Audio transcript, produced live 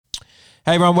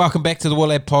Hey everyone, welcome back to the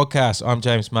Woolhead Podcast. I'm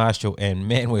James Marshall, and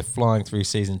man, we're flying through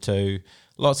season 2.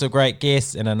 Lots of great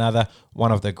guests and another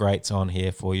one of the greats on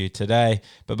here for you today.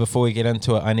 But before we get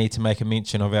into it, I need to make a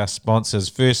mention of our sponsors.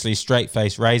 Firstly, Straight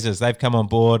Face Razors. They've come on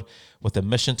board with a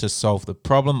mission to solve the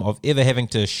problem of ever having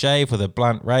to shave with a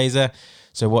blunt razor.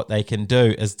 So what they can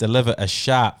do is deliver a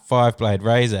sharp 5-blade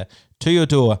razor to your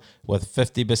door with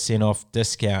 50% off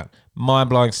discount.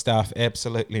 Mind-blowing stuff,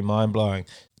 absolutely mind-blowing.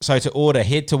 So to order,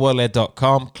 head to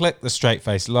woolhead.com, click the Straight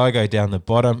Face logo down the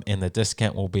bottom, and the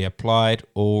discount will be applied,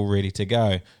 all ready to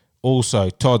go. Also,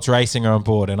 Todd's Racing are on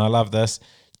board, and I love this.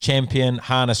 Champion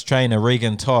harness trainer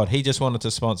Regan Todd, he just wanted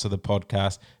to sponsor the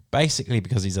podcast, basically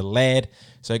because he's a lad.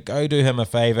 So go do him a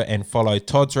favour and follow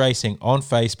Todd's Racing on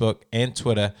Facebook and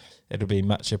Twitter. It'll be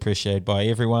much appreciated by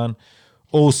everyone.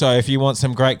 Also, if you want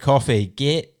some great coffee,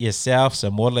 get yourself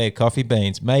some Woolhead coffee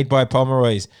beans made by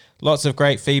Pomeroy's. Lots of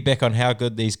great feedback on how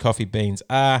good these coffee beans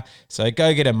are, so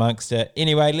go get amongst it.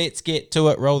 Anyway, let's get to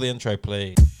it. Roll the intro,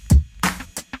 please.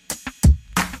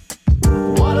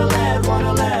 What a lad, what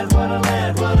a lad, what a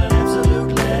lad, what an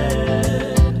absolute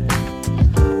lad.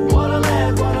 What a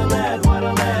lad, what a lad, what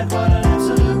a lad, what an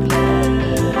absolute lad.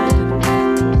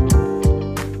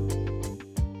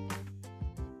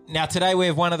 Now, today we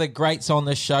have one of the greats on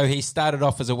the show. He started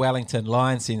off as a Wellington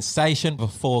Lion sensation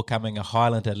before becoming a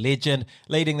Highlander legend,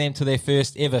 leading them to their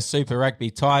first ever Super Rugby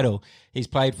title. He's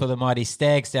played for the mighty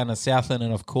Stags down in Southland,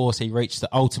 and of course he reached the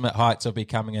ultimate heights of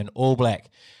becoming an All Black.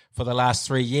 For the last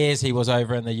 3 years, he was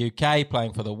over in the UK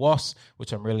playing for the Wasps,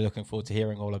 which I'm really looking forward to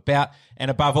hearing all about. And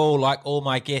above all, like all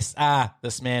my guests are,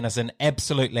 this man is an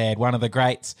absolute lad, one of the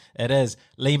greats. It is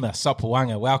Lima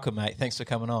Sopoaga. Welcome, mate. Thanks for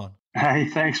coming on. Hey,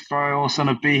 thanks, bro. Awesome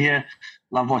to be here.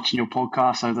 Love watching your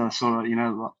podcast over the sort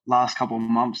of, last couple of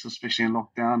months, especially in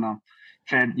lockdown.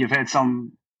 You've had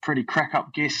some pretty crack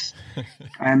up guests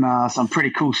and some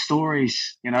pretty cool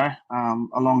stories,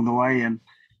 along the way. And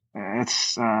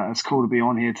it's cool to be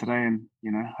on here today, and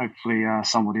hopefully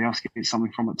somebody else gets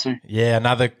something from it too. Yeah,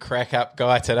 another crack up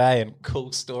guy today, and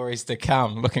cool stories to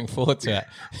come. Looking forward to it.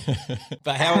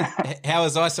 But how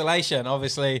is isolation?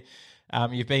 Obviously,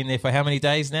 you've been there for how many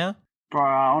days now? Bro,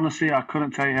 honestly, I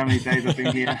couldn't tell you how many days I've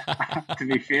been here. To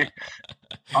be fair,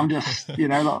 I'm just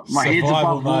my head's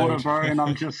above water, bro, and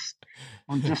I'm just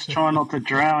trying not to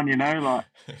drown.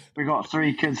 We got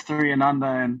 3 kids, 3 and under,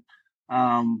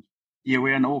 and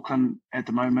we're in Auckland at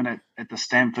the moment at the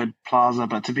Stamford Plaza.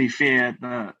 But to be fair,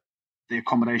 the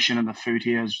accommodation and the food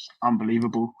here is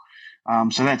unbelievable.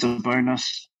 So that's a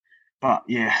bonus. But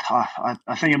yeah,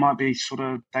 I think it might be sort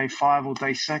of day 5 or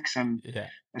day 6, and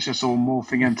it's just all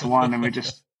morphing into one. And we're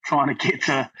just trying to get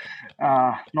to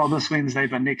not this Wednesday,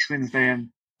 but next Wednesday,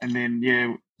 and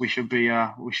then we should be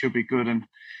good, and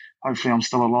hopefully I'm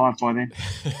still alive by then.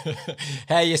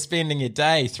 How are you spending your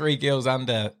day? 3 girls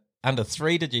under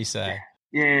 3, did you say?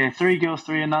 Yeah, 3 girls,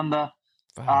 3 and under.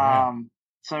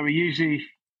 So we usually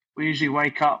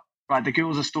wake up, like the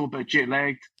girls are still a bit jet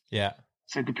lagged. Yeah.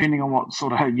 So depending on what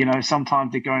sort of,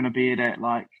 sometimes they're going to bed at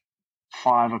like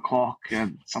 5 o'clock,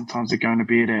 and sometimes they're going to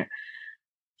bed at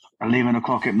 11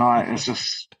 o'clock at night.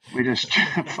 It's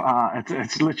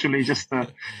literally just the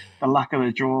luck of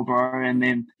the draw, bro. And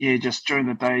then, just during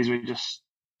the days, we just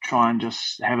try and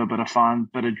just have a bit of fun,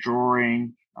 bit of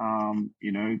drawing, a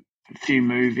few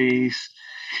movies,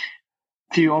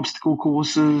 a few obstacle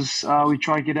courses. We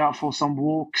try to get out for some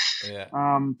walks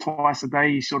twice a day.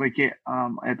 You sort of get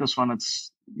at this one,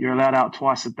 you're allowed out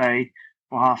twice a day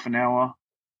for half an hour.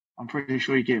 I'm pretty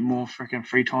sure you get more freaking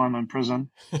free time in prison,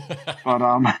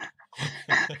 but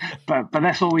but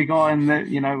that's what we got, and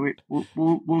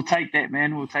we'll take that,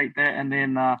 man. We'll take that, and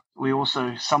then we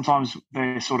also sometimes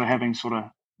they're sort of having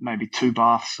maybe 2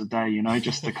 baths a day,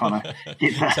 just to kind of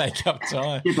take up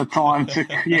time. Get the time to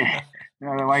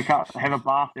they wake up, have a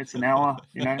bath. That's an hour,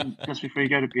 just before you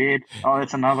go to bed. Oh,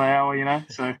 that's another hour,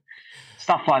 So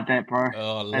stuff like that, bro.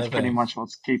 Oh, that's pretty much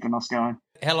what's keeping us going.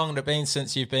 How long has it been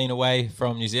since you've been away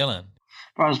from New Zealand?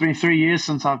 Bro, it's been 3 years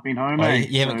since I've been home.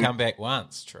 You haven't come back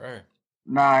once, true.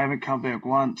 No, I haven't come back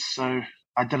once. So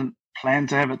I didn't plan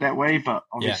to have it that way, but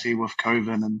obviously with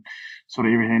COVID and sort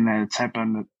of everything that's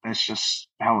happened, that's just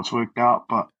how it's worked out.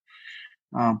 But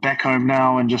back home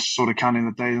now, and just sort of counting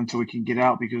the days until we can get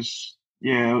out, because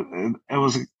it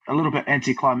was a little bit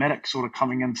anticlimactic sort of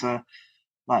coming into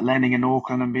like landing in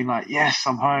Auckland and being like, yes,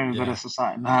 I'm home. But it's just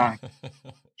like, nah,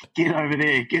 get over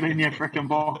there, get in your freaking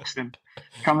box and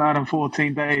come out in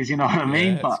 14 days. You know what I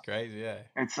mean? It's crazy,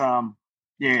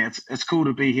 it's cool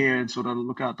to be here and sort of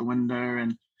look out the window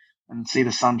and see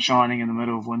the sun shining in the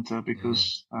middle of winter,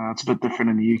 because it's a bit different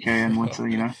in the UK in winter,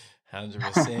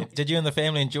 100%. Did you and the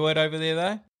family enjoy it over there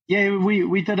though? Yeah,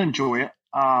 we did enjoy it.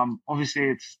 Obviously,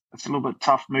 it's a little bit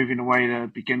tough moving away to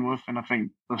begin with, and I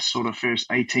think the sort of first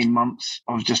 18 months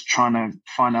of just trying to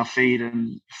find our feet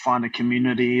and find a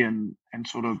community and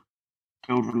sort of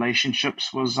build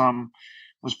relationships was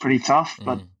pretty tough.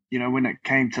 But Mm. when it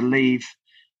came to leave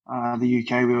the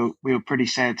UK, we were pretty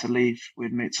sad to leave.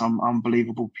 We'd met some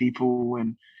unbelievable people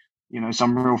and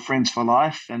some real friends for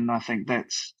life, and I think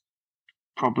that's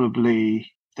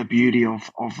probably the beauty of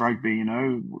rugby.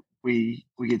 We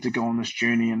get to go on this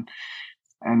journey,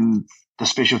 and the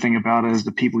special thing about it is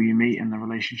the people you meet and the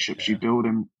relationships you build,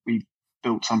 and we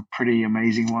built some pretty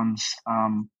amazing ones.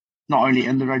 Not only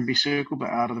in the rugby circle but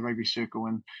out of the rugby circle,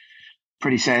 and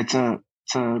pretty sad to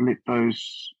let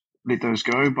those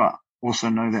go, but also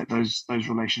know that those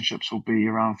relationships will be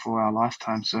around for our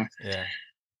lifetime. So Yeah.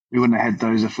 we wouldn't have had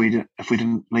those if we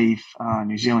didn't leave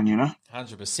New Zealand.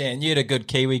 100%. You had a good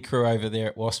Kiwi crew over there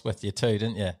at Wasp with you too,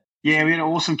 didn't you? Yeah, we had an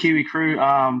awesome Kiwi crew.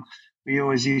 We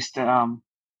always used to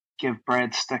give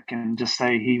Brad stick and just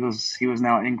say he was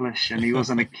now English and he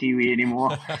wasn't a Kiwi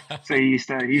anymore. So he used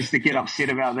to get upset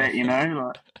about that,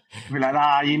 like be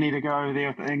like, you need to go over there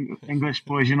with the English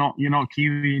boys. You're not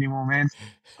Kiwi anymore, man.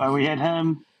 But we had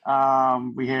him.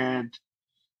 We had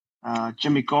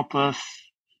Jimmy Gopeth.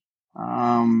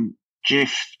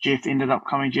 Jeff ended up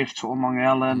coming. Jeff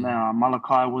Tuamong-Allen.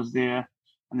 Malachi was there,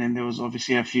 and then there was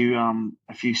obviously a few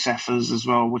Saffers as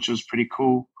well, which was pretty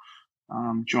cool.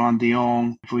 John De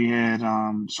Jong. We had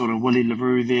sort of Willie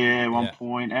LaRue there at one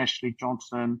point. Ashley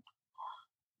Johnson,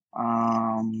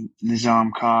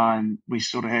 Nizam Khan, and we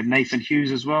sort of had Nathan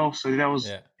Hughes as well. So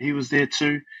he was there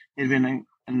too. He'd been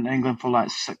in England for like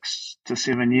 6 to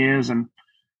 7 years, and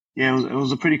yeah, it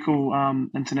was a pretty cool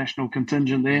international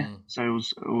contingent there. So it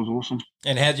was awesome.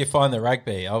 And how did you find the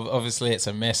rugby? Obviously, it's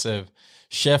a massive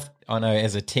shift. I know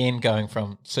as a 10 going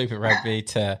from Super Rugby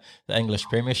to the English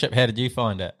Premiership. How did you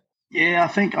find it? Yeah, I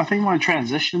think my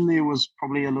transition there was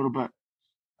probably a little bit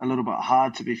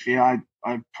hard. To be fair,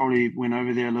 I probably went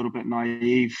over there a little bit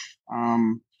naive,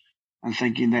 and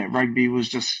thinking that rugby was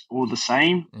just all the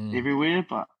same everywhere.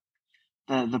 But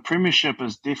the Premiership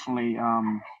is definitely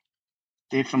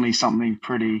something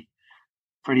pretty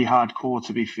hardcore,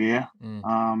 to be fair.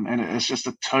 And it's just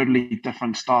a totally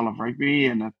different style of rugby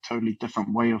and a totally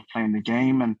different way of playing the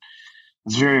game, and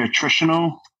it's very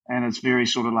attritional. And it's very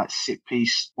sort of like set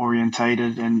piece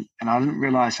orientated, and I didn't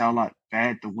realize how like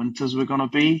bad the winters were going to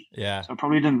be. Yeah. So it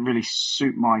probably didn't really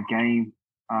suit my game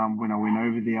when I went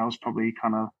over there. I was probably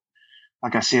kind of,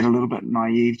 like I said, a little bit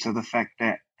naive to the fact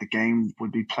that the game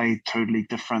would be played totally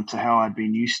different to how I'd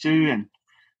been used to. And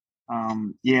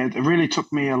it really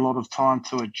took me a lot of time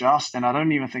to adjust, and I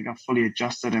don't even think I fully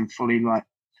adjusted and fully like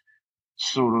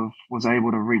sort of was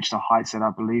able to reach the heights that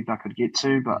I believed I could get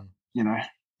to. But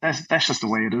that's just the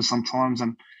way it is sometimes,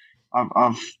 and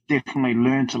I've definitely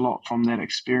learned a lot from that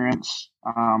experience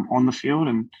on the field,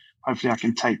 and hopefully I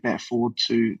can take that forward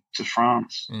to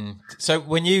France. So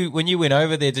when you went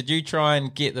over there, did you try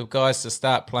and get the guys to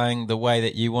start playing the way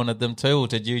that you wanted them to, or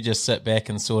did you just sit back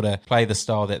and sort of play the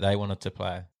style that they wanted to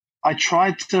play? I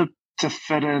tried to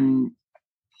fit in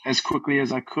as quickly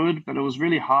as I could, but it was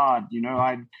really hard. They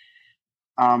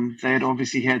had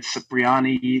obviously had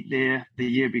Cipriani there the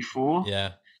year before.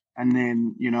 Yeah. And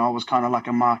then, I was kind of like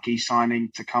a marquee signing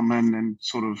to come in and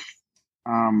sort of,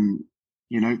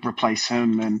 replace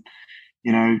him and,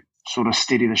 sort of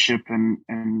steady the ship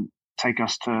and take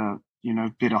us to,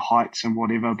 better heights and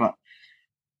whatever. But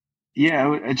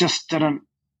yeah, it just didn't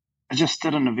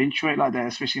eventuate like that,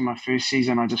 especially my first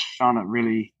season. I just found it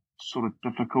really sort of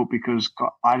difficult because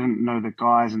I didn't know the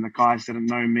guys and the guys didn't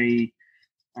know me,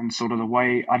 and sort of the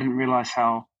way I didn't realize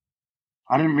how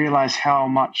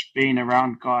much being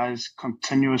around guys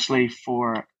continuously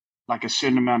for like a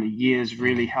certain amount of years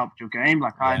really helped your game.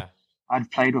 Like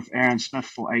I'd played with Aaron Smith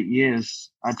for 8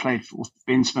 years. I'd played with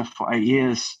Ben Smith for 8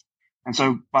 years. And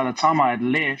so by the time I had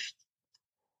left,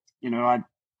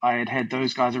 I had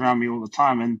those guys around me all the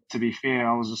time. And to be fair,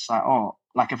 I was just like,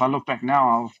 if I look back now,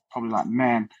 I was probably like,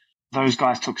 man, those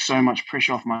guys took so much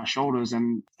pressure off my shoulders.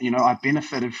 And, I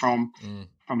benefited from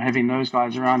having those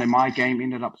guys around, and my game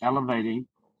ended up elevating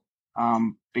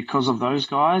because of those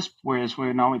guys. Whereas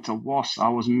when I went to Wasps, I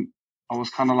was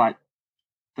kind of like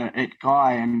the it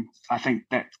guy, and I think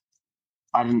that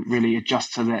I didn't really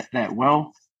adjust to that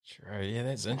well. Sure, yeah,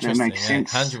 that's interesting. That makes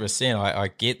sense. 100%. I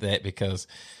get that because,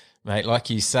 mate, like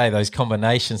you say, those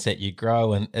combinations that you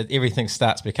grow and everything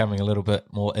starts becoming a little bit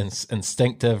more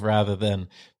instinctive rather than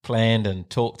planned and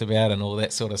talked about and all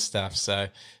that sort of stuff. So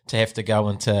to have to go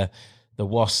into the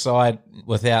Wasp side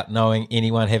without knowing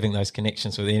anyone, having those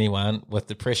connections with anyone, with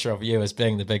the pressure of you as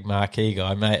being the big marquee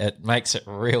guy, mate, it makes it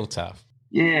real tough.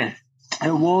 Yeah,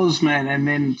 it was, man. And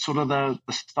then sort of the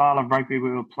style of rugby we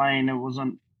were playing, it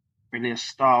wasn't really a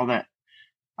style that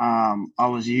I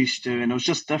was used to, and it was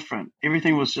just different.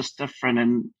 Everything was just different,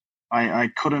 and I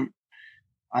couldn't.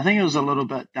 I think it was a little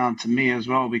bit down to me as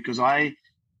well, because I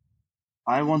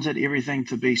wanted everything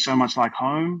to be so much like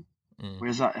home.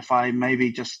 Whereas if I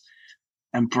maybe just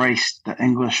embraced the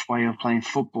English way of playing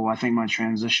football, I think my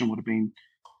transition would have been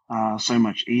so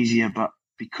much easier. But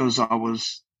because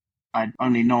I'd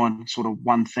only known sort of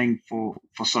one thing for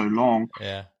so long.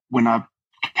 Yeah. When I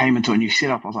came into a new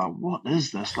setup, I was like, what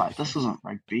is this? Like, this isn't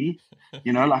rugby.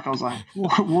 Like, I was like,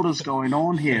 what is going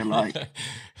on here? Like,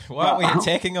 why aren't we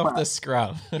attacking off the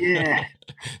scrum? Yeah.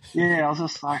 I was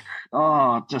just like,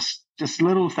 just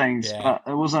little things. Yeah. But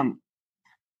it wasn't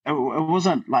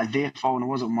like their fault and it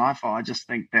wasn't my fault. I just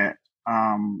think that,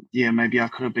 maybe I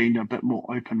could have been a bit more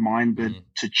open-minded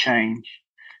to change.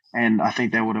 And I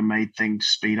think that would have made things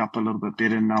speed up a little bit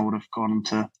better, and I would have gotten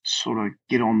to sort of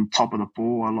get on top of the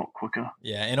ball a lot quicker.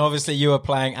 Yeah, and obviously you were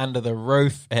playing under the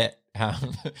roof at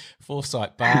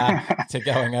Forsyth Bar to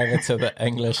going over to the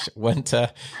English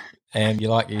winter, and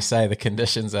like you say, the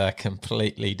conditions are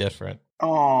completely different.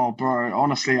 Oh, bro,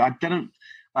 honestly, I didn't.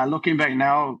 Looking back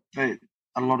now, that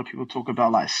a lot of people talk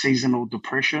about like seasonal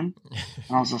depression,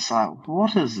 and I was just like,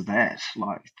 what is that?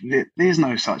 Like, there's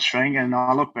no such thing. And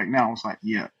I look back now, I was like,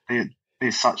 yeah,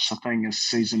 there's such a thing as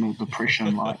seasonal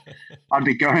depression. Like, I'd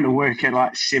be going to work at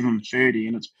like 7:30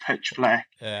 and it's pitch black,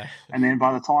 and then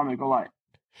by the time it got like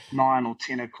 9 or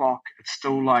 10 o'clock, it's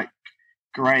still like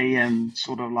grey and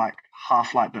sort of like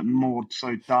half light, but more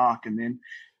so dark. And then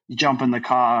you jump in the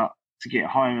car to get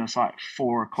home, and it's like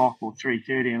 4 o'clock or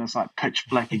 3:30, and it's like pitch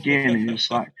black again, and you're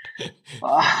just like,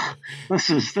 this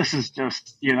is just,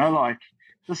 like,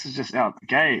 this is just out the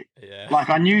gate. Yeah.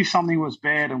 Like, I knew something was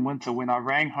bad in winter when I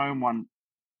rang home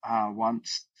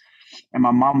once, and my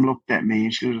mum looked at me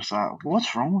and she was just like,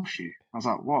 what's wrong with you? I was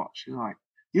like, what? She's like,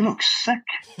 you look sick.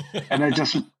 And it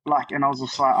just like, and I was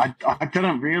just like, I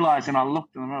didn't realize, and I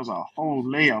looked at them and I was like,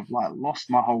 holy, I've like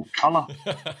lost my whole color.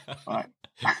 Like,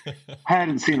 I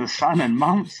hadn't seen the sun in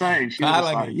months, and she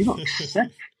was like, you look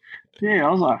sick. Yeah, I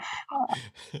was like, fuck.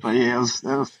 But yeah, it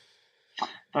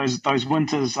was those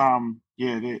winters,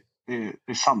 there's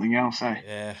something else, eh?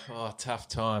 Yeah, tough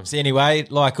times. Anyway,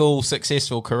 like all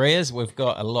successful careers, we've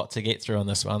got a lot to get through on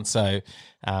this one. So,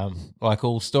 like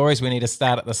all stories, we need to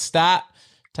start at the start.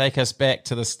 Take us back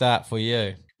to the start for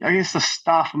you. I guess the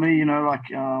start for me, like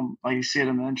you said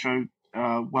in the intro,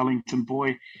 Wellington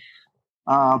boy,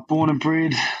 born and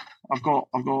bred. I've got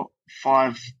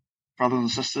 5 brothers and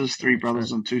sisters, 3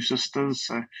 brothers and 2 sisters.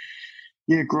 So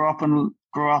yeah, grew up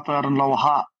out in Lower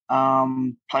Hutt.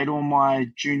 Played all my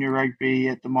junior rugby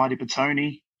at the Mighty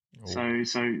Petone.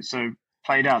 So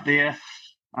played out there.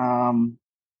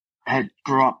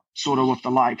 Grew up sort of with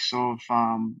the likes of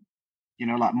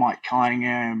like Mike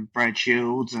Cunningham, Brad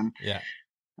Shields, and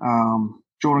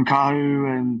Jordan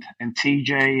Kahu and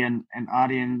TJ and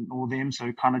Artie and all them.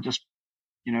 So kind of just,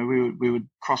 we would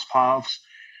cross paths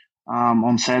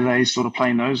on Saturdays, sort of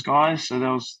playing those guys. So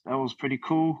that was pretty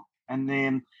cool. And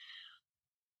then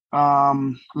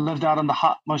lived out in the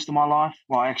hut most of my life.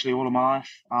 Well, actually all of my life,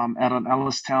 out in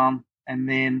Ellistown. And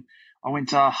then I went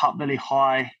to Hutt Valley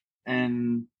High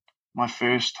in my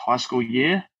first high school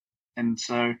year. And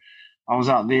so I was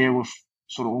out there with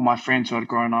sort of all my friends who I'd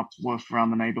grown up with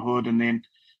around the neighborhood. And then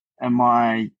in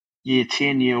my year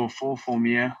 10 year or 4 form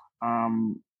year,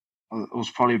 it was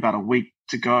probably about a week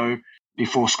to go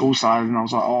before school started. And I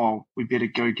was like, oh, we better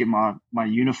go get my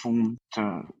uniform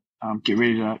to get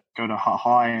ready to go to Hutt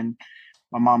High. And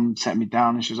my mum sat me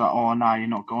down and she was like, oh, no, you're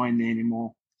not going there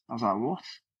anymore. I was like, what?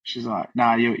 She's like,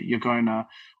 no, you're going to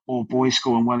all boys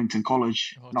school in Wellington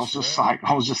College. And I was just like,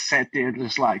 I was just sat there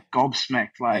just like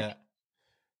gobsmacked, like,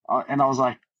 and I was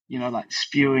like, like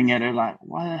spewing at her, like,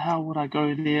 why the hell would I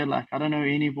go there? Like, I don't know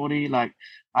anybody. Like,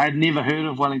 I had never heard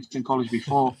of Wellington College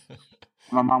before.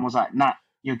 And my mum was like, nah,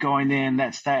 you're going there and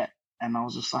that's that. And I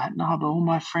was just like, no, but all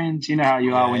my friends, you know how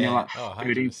you are when you're like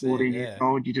 13, 14 years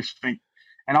old, you just think.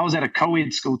 And I was at a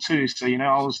co-ed school too. So,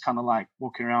 I was kind of like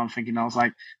walking around thinking I was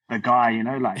like the guy,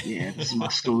 like, yeah, this is my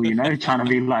school, trying to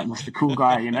be like Mr. Cool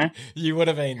Guy, You would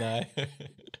have been though.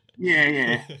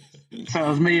 Yeah. So it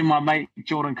was me and my mate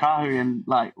Jordan Kahu, and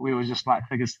like we were just like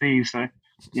thick as thieves. So,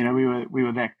 we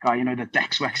were that guy, the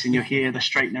Dax wax in your hair, the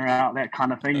straightener out, that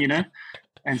kind of thing,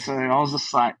 And so I was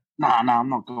just like, nah, I'm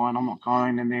not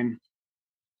going. And then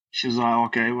she was like,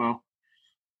 okay, well,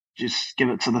 just give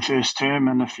it to the first term,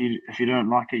 and if you don't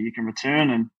like it, you can return.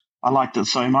 And I liked it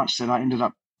so much that I ended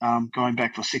up going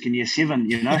back for second year 7.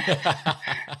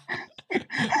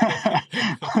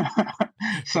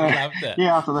 So Loved it.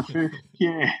 yeah, after the first,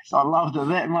 so I loved it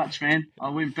that much, man. I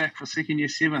went back for second year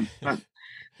 7, but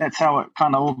that's how it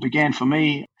kind of all began for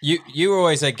me. You were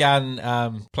always a gun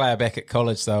player back at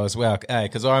college though as well,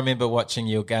 because I remember watching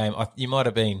your game. You might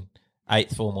have been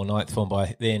 8th form or 9th form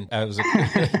by then.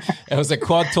 It was a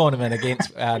quad tournament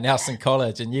against Nelson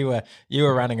College, and you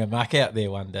were running a muck out there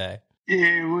one day.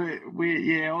 Yeah,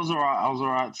 I was all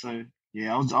right. So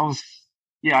yeah,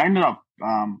 I ended up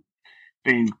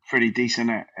being pretty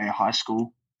decent at high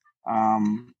school,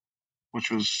 which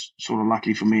was sort of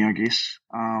lucky for me, I guess.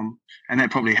 And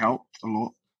that probably helped a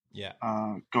lot. Yeah.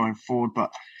 Going forward,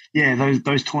 but yeah,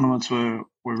 those tournaments were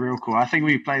real cool. I think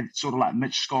we played sort of like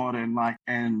Mitch Scott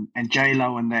and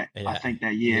J-Lo and that. Yeah. I think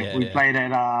that year we played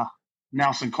at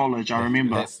Nelson College. I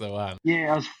remember that's the one.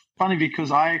 Yeah, it was funny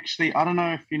because I don't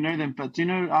know if you know them, but do you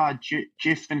know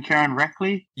Jeff and Karen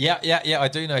Rackley? Yeah, I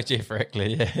do know Jeff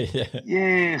Rackley.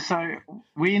 Yeah. So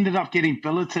we ended up getting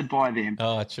billeted by them.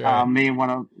 Oh, true. Me and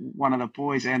one of the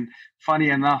boys, and funny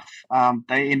enough,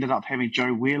 they ended up having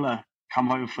Joe Wheeler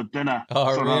come over for dinner.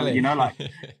 Oh, really? Like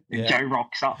Joe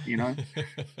rocks up,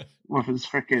 with his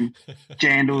freaking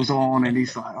jandals on, and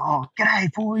he's like, "Oh,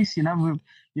 g'day, boys."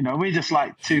 We're just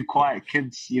like two quiet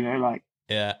kids, like.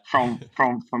 Yeah. From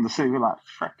the city, we're like,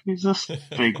 "Frick, who's this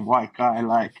big white guy?"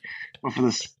 Like with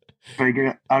this big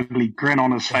ugly grin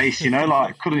on his face,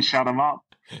 like couldn't shut him up.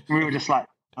 And we were just like,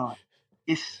 "Oh,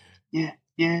 yes, yeah,"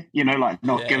 like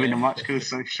not giving him much because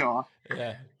so shy.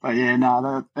 Yeah. But yeah,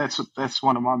 no, that's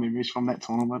one of my memories from that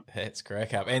tournament. That's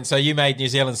crack up. And so you made New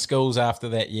Zealand schools after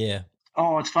that year.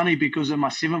 Oh, it's funny because in my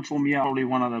 7th form year, probably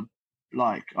one of the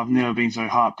I've never been so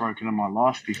heartbroken in my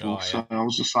life before. Oh, yeah. So I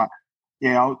was just like.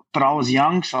 Yeah, but I was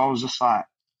young, so I was just like,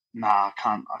 nah,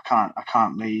 I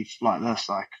can't leave like this.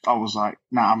 Like, I was like,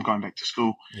 nah, I'm going back to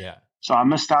school. Yeah. So I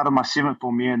missed out on my 7th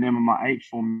form year, and then in my 8th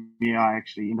form year, I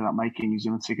actually ended up making New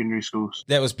Zealand secondary schools.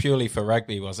 That was purely for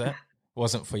rugby, was it?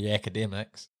 Wasn't for your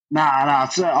academics? Nah.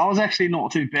 So I was actually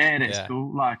not too bad at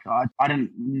school. Like, I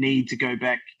didn't need to go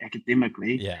back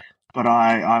academically. Yeah. But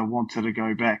I wanted to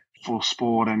go back for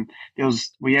sport, and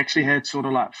we actually had sort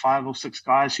of like 5 or 6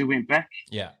 guys who went back.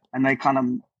 Yeah. And they kind of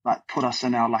like put us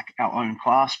in our own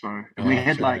class, bro. And we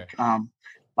had like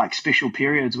special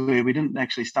periods where we didn't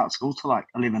actually start school till like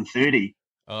 11:30.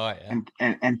 Oh yeah.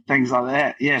 And things like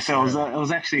that. Yeah. So it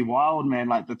was actually wild, man.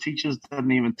 Like the teachers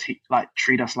didn't even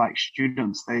treat us like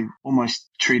students. They almost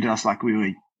treated us like we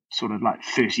were sort of like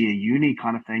first year uni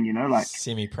kind of thing, like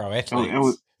semi-pro athletes. It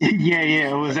was,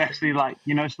 it was actually like,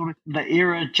 sort of the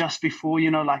era just before,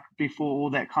 like before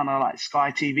all that kind of like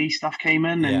Sky TV stuff came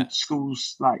in and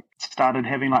schools like started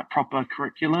having like proper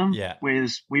curriculum. Yeah.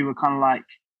 Whereas we were kind of like,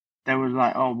 they were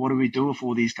like, oh, what do we do with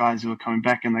all these guys who are coming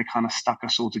back? And they kind of stuck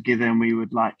us all together, and we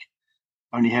would like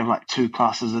only have like 2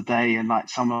 classes a day. And like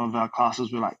some of our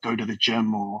classes were like, go to the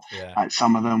gym, or like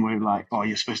some of them were like, oh,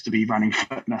 you're supposed to be running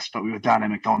fitness, but we were down at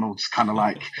McDonald's kind of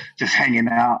like just hanging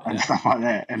out and stuff like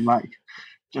that. And like,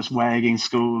 just wagging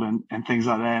school and things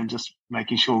like that, and just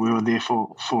making sure we were there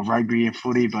for rugby and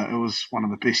footy. But it was one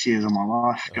of the best years of my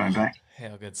life going back.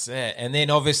 How good's that? And then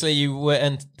obviously you were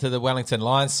into the Wellington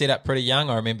Lions, set up pretty young.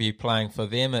 I remember you playing for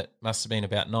them. It must have been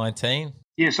about 19.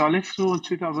 Yeah, so I left school in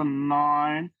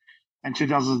 2009, and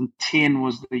 2010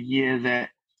 was the year that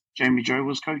Jamie Joe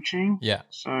was coaching. Yeah.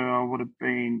 So I would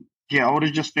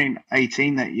have just been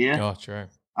 18 that year. Oh, true.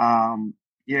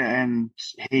 Yeah, and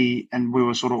we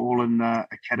were sort of all in the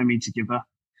academy together.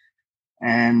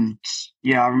 And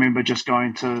yeah, I remember just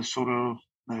going to sort of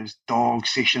those dog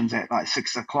sessions at like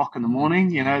 6 o'clock in the morning,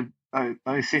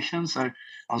 those sessions. So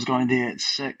I was going there at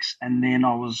 6, and then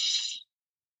I was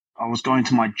going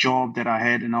to my job that I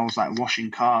had, and I was like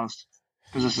washing cars,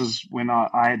 because this is when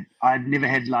I had never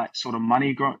had like sort of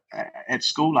money at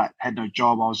school, like had no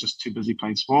job. I was just too busy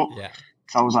playing sport. Yeah.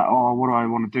 So I was like, oh, what do I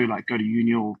want to do? Like go to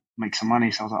uni or make some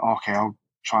money. So I was like, okay, I'll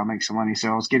try and make some money. So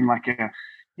I was getting like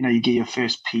you get your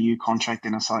first PU contract,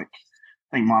 and it's like,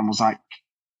 I think mine was like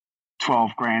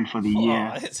 12 grand for the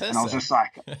year. And I was just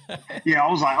like, I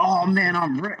was like, oh man,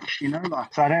 I'm rich,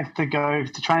 like, so I'd have to go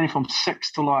to training from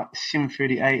 6 to like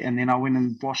 7:38. And then I went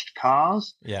and washed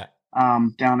cars. Yeah.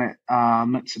 Down at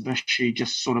Mitsubishi,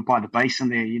 just sort of by the basin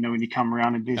there, when you come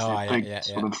around, and there's big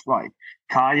sort of like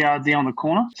car yard there on the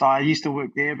corner. So I used to work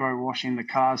there, bro, washing the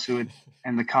cars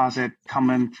and the cars had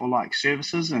come in for like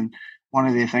services, and one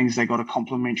of their things, they got a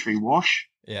complimentary wash.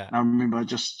 Yeah. And I remember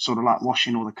just sort of like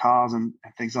washing all the cars and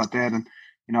things like that. And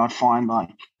I'd find like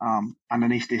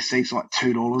underneath their seats like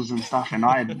 $2 and stuff, and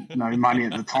I had no money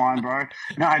at the time, bro,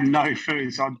 and I had no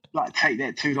food, so I'd like take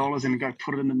that $2 and go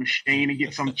put it in the machine and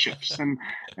get some chips and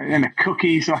a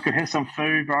cookie so I could have some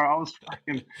food, bro. I was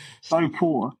fucking so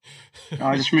poor.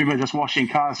 I just remember just washing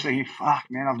cars thinking, fuck,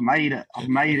 man, I've made it,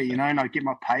 and I'd get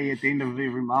my pay at the end of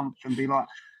every month and be like,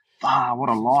 what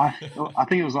a life. I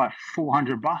think it was like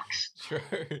 $400. True.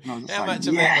 How much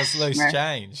of that was loose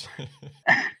change?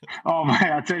 Oh,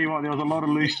 man, I tell you what, there was a lot of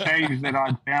loose change that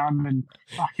I'd found and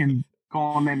fucking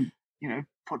gone and,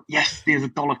 there's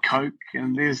 $1 Coke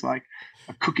and there's like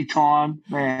a cookie time.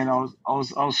 Man, I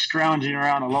was scrounging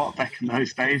around a lot back in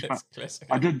those days, but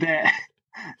I did that.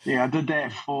 Yeah, I did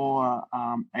that for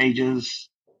ages,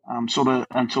 sort of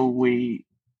until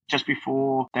just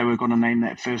before they were going to name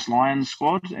that first Lions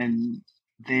squad. And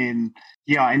then,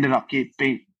 I ended up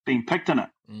being picked in it.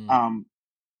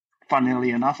 Funnily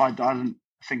enough, I didn't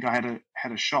think I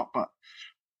had a shot, but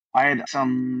I had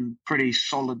some pretty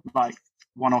solid like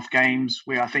one-off games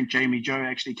where I think Jamie Joe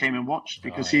actually came and watched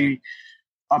because I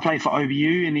played for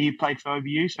OVU and he played for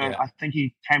OVU. So I think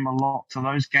he came a lot to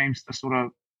those games to sort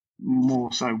of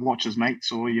more so watch his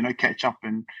mates or, catch up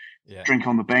and drink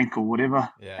on the bank or whatever.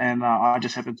 And I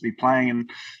just happened to be playing, and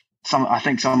I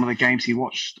think some of the games he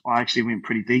watched, I actually went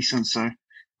pretty decent. So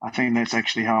I think that's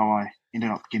actually how I ended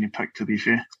up getting picked, to be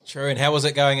fair. True. And how was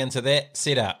it going into that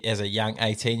setup as a young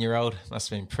 18-year-old? Must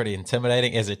have been pretty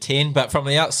intimidating as a 10. But from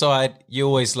the outside, you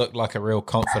always looked like a real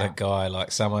confident guy,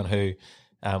 like someone who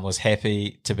was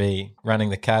happy to be running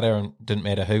the cutter and didn't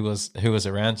matter who was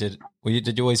around you.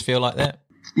 Did you always feel like that?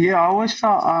 Yeah, I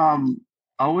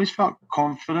always felt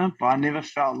confident, but I never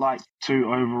felt like too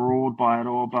overawed by it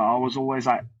all. But I was always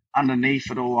like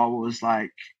underneath it all, I was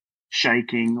like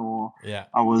shaking or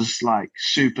I was like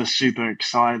super, super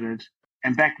excited.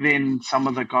 And back then, some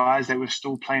of the guys that were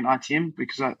still playing ITM,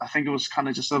 because I think it was kind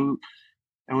of just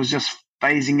it was just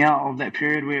phasing out of that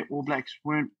period where All Blacks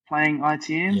weren't playing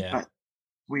ITM, but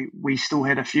we still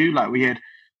had a few. Like we had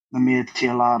Namir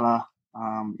Tialata,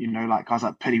 like guys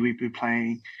like Piri Wipu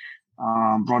playing,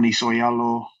 Ronnie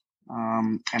Soyalo,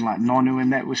 and like Nonu,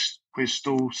 and that we're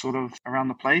still sort of around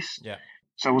the place. Yeah.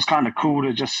 So it was kind of cool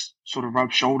to just sort of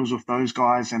rub shoulders with those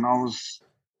guys, and I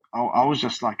was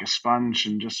just like a sponge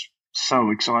and just so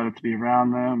excited to be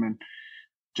around them and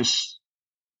just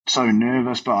so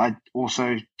nervous. But I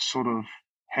also sort of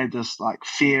had this like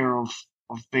fear of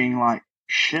being like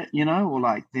shit, or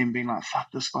like them being like,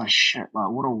 fuck, this guy's shit. Like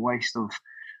what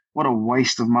a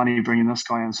waste of money bringing this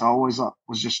guy in. So I always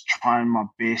was just trying my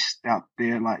best out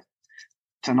there, like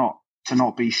to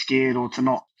not be scared or to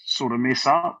not sort of mess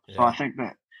up. So I think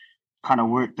that kind of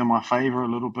worked in my favor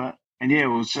a little bit. And it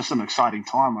was just an exciting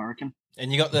time, I reckon.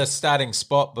 And you got the starting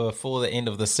spot before the end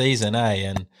of the season,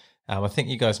 And I think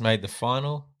you guys made the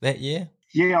final that year.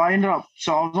 Yeah, I was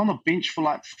on the bench for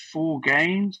like 4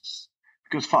 games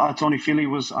because Tony Philly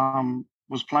was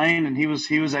playing, and he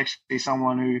was actually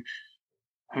someone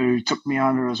who took me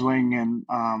under his wing and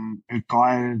who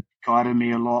guided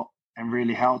me a lot and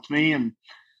really helped me. And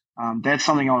that's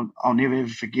something I'll never ever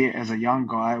forget as a young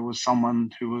guy. It was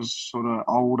someone who was sort of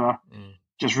older,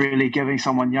 just really giving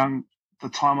someone young the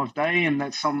time of day. And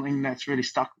that's something that's really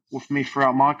stuck with me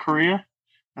throughout my career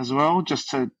as well, just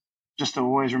to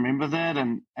always remember that.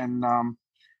 And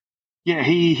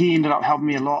he ended up helping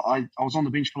me a lot. I was on the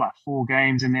bench for like 4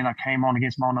 games, and then I came on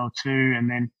against Mono 2, and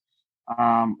then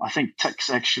I think Tix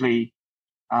actually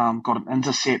got an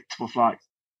intercept with like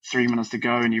 3 minutes to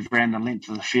go, and he ran the length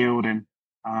of the field and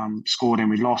scored, and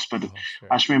we lost. But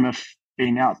I just remember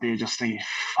being out there just thinking,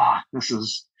 fuck, this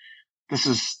is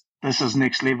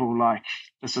next level. Like,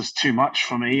 this is too much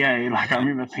for me. Like I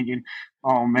remember thinking,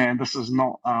 oh man, this is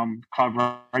not club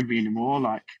rugby anymore.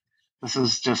 Like, this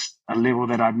is just a level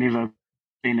that I'd never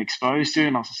been exposed to.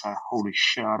 And I was just like, holy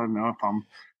shit, I don't know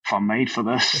if I'm made for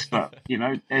this. But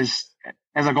as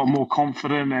I got more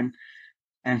confident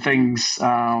and things,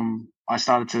 I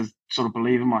started to sort of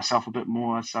believe in myself a bit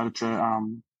more. I started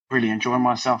to really enjoy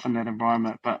myself in that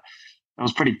environment. But it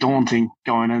was pretty daunting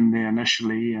going in there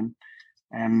initially,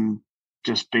 and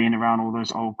just being around all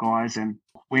those old guys. And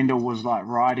Wendell was like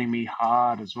riding me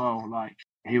hard as well. Like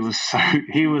he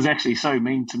was actually so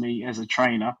mean to me as a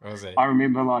trainer. Was he? I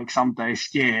remember like some days,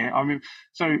 I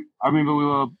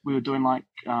remember we were doing like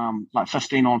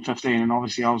 15 on 15, and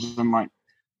obviously I was in like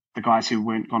the guys who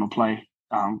weren't going to play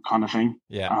kind of thing.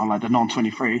 Yeah. Like the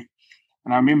non-23.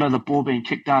 And I remember the ball being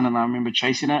kicked down, and I remember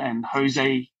chasing it, and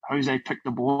Jose picked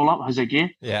the ball up, Jose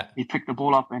Gear. Yeah. He picked the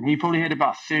ball up, and he probably had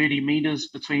about 30 meters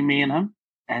between me and him.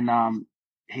 And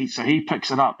he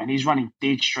picks it up, and he's running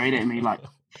dead straight at me, like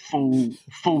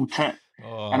full tit.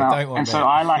 Oh, And I don't want and that. so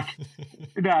I like,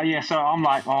 so I'm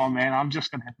like, oh man, I'm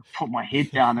just gonna have to put my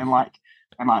head down and like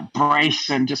brace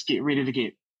and just get ready to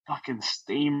get fucking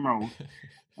steamrolled.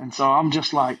 And so I'm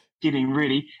just like getting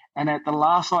ready, and at the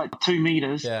last like 2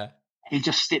 meters, Yeah. he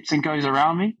just steps and goes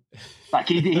around me. Like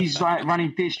he's like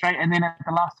running dead straight, and then at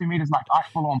the last 2 meters, like I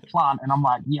full on plant, and I'm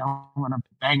like, yeah, I'm gonna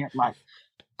bang it, like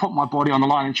put my body on the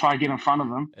line and try to get in front of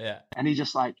him. Yeah. And he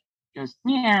just like goes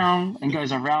meow and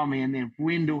goes around me, and then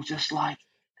Wendell just like,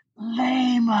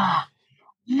 Lima,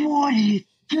 what are you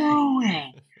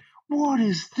doing? What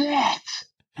is that?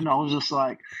 And I was just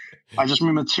like, I just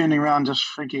remember turning around just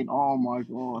thinking, oh my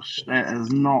gosh, that is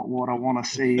not what I want to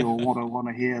see or what I want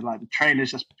to hear. Like the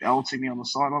trainer's just belting me on the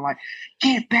side. I'm like,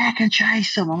 get back and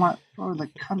chase him. I'm like, bro, the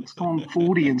cunt's gone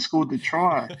 40 and scored the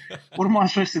try. What am I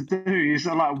supposed to do? He's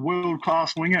a like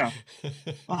world-class winger.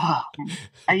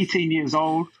 18 years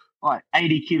old, like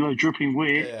 80 kilo dripping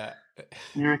wet. Yeah.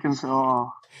 You reckon?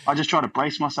 So, I just tried to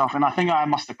brace myself, and I think I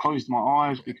must have closed my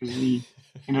eyes because he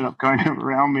ended up going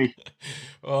around me.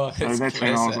 Oh, So that's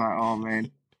when I was like, oh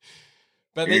man.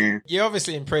 But then you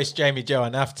obviously impressed Jamie Joe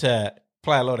enough to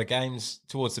play a lot of games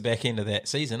towards the back end of that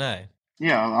season, eh?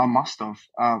 Yeah, I must have.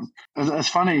 It's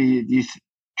funny you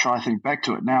try to think back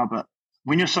to it now, but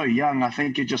when you're so young, I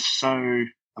think you're just so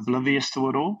oblivious to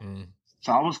it all. Mm.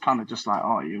 So I was kind of just like,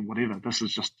 oh yeah, whatever, this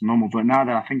is just normal. But now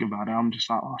that I think about it, I'm just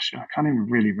like, oh shit, I can't even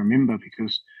really remember,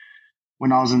 because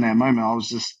when I was in that moment, I was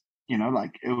just,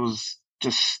 like it was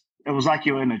like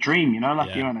you were in a dream,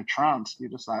 like you're in a trance.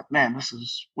 You're just like, man, this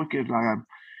is wicked. Like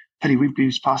Petty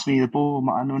Whitby's passed me the ball.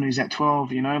 Matanunu's at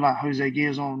 12, like Jose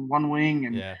Gear's on one wing,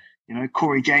 and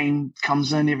Corey Jane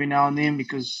comes in every now and then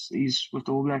because he's with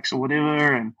the All Blacks or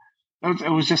whatever. And it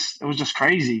was just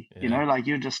crazy, like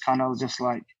you're just kind of just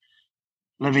like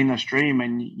living this dream,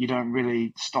 and you don't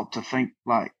really stop to think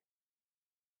like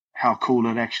how cool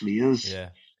it actually is. Yeah.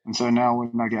 And so now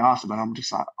when I get asked about it, I'm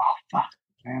just like, oh fuck,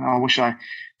 man, I wish I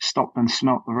stopped and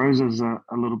smelt the roses a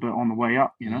little bit on the way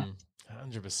up,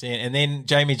 100%. And then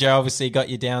Jamie Joe obviously got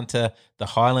you down to the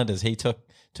Highlanders. He took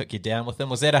you down with them.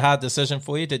 Was that a hard decision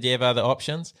for you? Did you have other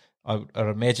options? I'd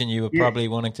imagine you were probably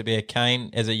wanting to be a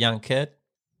Cane as a young kid.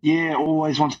 Yeah,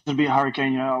 always wanted to be a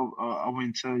Hurricane. I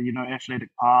went to, Athletic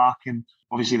Park and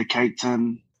obviously the Cape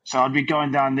Town. So I'd be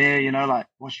going down there, like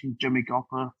watching Jimmy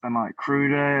Gopper and like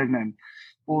Cruden and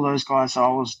all those guys. So I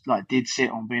was like dead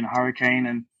set on being a Hurricane.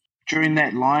 And during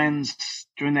that Lions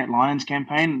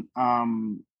campaign,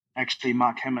 actually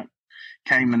Mark Hammett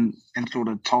came and sort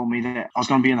of told me that I was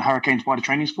going to be in the Hurricanes wider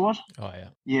training squad. Oh yeah.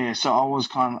 Yeah. So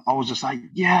I was just like,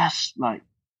 yes, like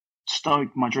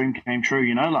stoked. My dream came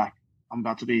true, like I'm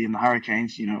about to be in the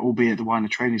Hurricanes, albeit the wider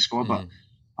training squad, but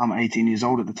I'm 18 years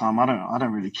old at the time. I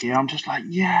don't really care. I'm just like,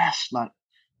 yes, like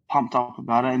pumped up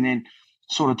about it. And then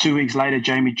sort of 2 weeks later,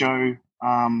 Jamie Joe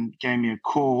gave me a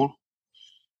call,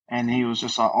 and he was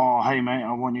just like, oh, hey mate,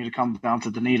 I want you to come down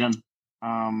to Dunedin.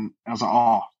 I was like,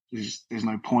 oh, there's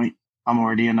no point. I'm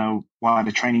already in a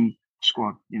wider training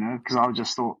squad, because I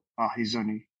just thought, oh, he's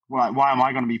only, why am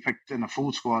I going to be picked in a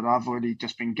full squad? I've already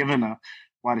just been given a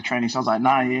wider training. So I was like,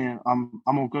 nah, yeah, I'm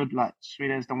all good. Like, sweet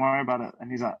as, don't worry about it.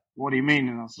 And he's like, what do you mean?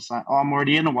 And I was just like, oh, I'm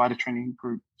already in a wider training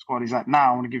group squad. He's like,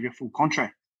 nah, I want to give you a full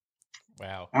contract.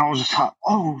 Wow. And I was just like,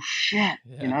 oh shit,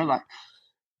 like,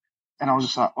 and I was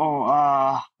just like,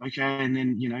 oh, okay. And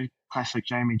then, classic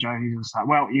Jamie Joe, he was like,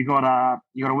 well, you got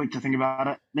a week to think about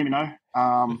it. Let me know.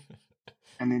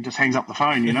 And then just hangs up the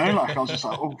phone, like I was just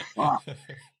like, oh fuck.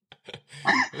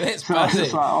 That's So I was buzzing.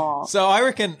 just like, oh. So I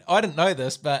reckon, I didn't know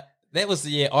this, but that was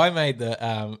the year I made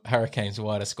the Hurricanes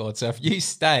wider squad. So if you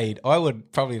stayed, I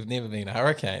would probably have never been a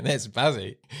Hurricane. That's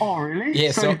buzzy. Oh, really?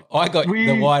 Yeah, so I got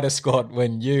the wider squad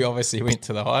when you obviously went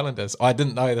to the Highlanders. I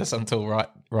didn't know this until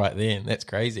right then. That's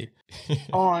crazy.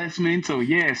 Oh, it's mental.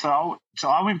 Yeah. So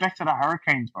I went back to the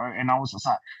Hurricanes, bro, and I was just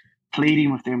like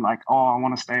pleading with them, like, oh, I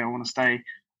want to stay.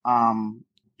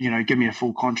 Give me a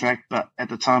full contract. But at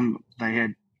the time they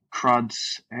had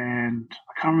Cruds and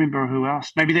I can't remember who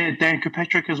else. Maybe they had Dan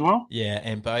Kirkpatrick as well. Yeah,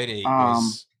 and Bodie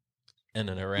was in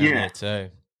and around there too.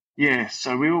 Yeah,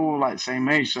 so we were all like the same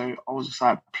age. So I was just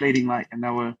like pleading, like, and they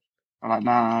were like,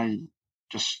 nah,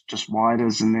 just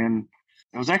widers. And then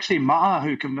it was actually Ma'a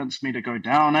who convinced me to go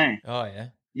down, eh? Oh yeah.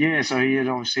 Yeah, so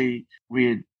we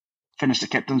had finished the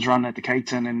captain's run at the Cape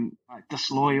Town and like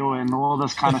disloyal and all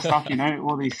this kind of stuff,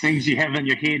 all these things you have in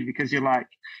your head because you're like,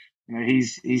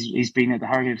 he's been at the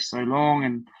Hurricanes for so long,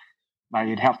 and like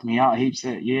it helped me out heaps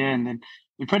that year. And then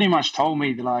he pretty much told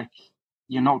me that like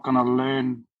you're not gonna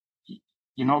learn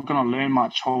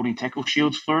much holding tackle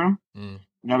shields for him.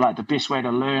 Like the best way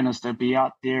to learn is to be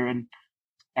out there and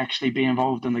actually be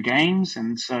involved in the games.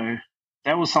 And so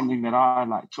that was something that I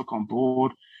like took on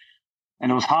board.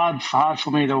 And it was hard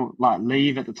for me to like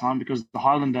leave at the time because the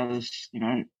Highlanders, you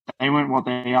know, they weren't what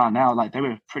they are now. Like they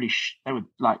were they were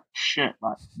like shit,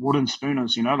 like wooden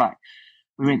spooners, you know, like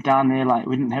we went down there, like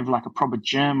we didn't have like a proper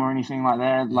gym or anything like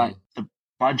that. Like the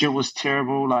budget was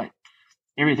terrible, like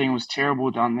everything was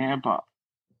terrible down there. But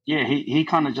yeah, he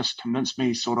kind of just convinced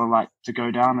me sort of like to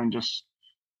go down and just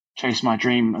chase my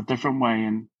dream a different way.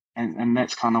 And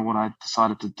that's kind of what I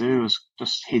decided to do, is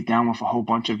just head down with a whole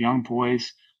bunch of young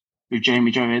boys who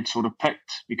Jamie Joe had sort of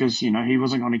picked, because, you know, he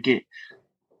wasn't going to get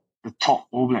the top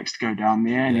All Blacks to go down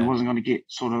there, and he wasn't going to get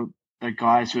sort of the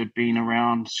guys who had been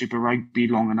around Super Rugby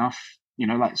long enough, you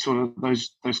know, like sort of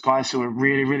those guys who were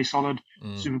really, really solid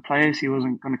super players. He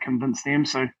wasn't going to convince them.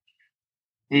 So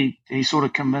he sort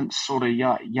of convinced sort of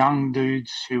young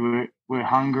dudes who were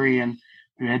hungry and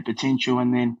who had potential,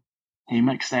 and then he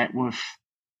mixed that with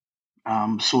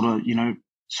sort of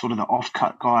the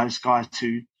off-cut guys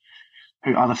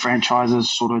who other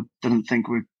franchises sort of didn't think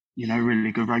were, you know,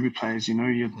 really good rugby players. You know,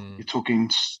 you're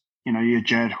talking, you know, your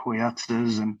Jared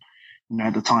Hoyattas and, you know,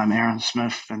 at the time Aaron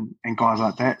Smith and guys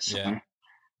like that. So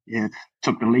yeah,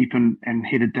 took the leap and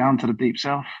headed down to the deep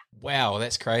south. Wow,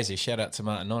 that's crazy. Shout out to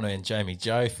Martin Ono and Jamie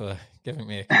Joe for giving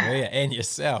me a career, and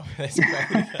yourself. That's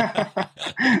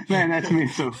great. Man, that's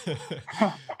mental.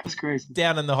 That's crazy.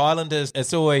 Down in the Highlanders,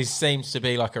 it always seems to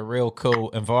be like a real cool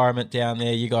environment down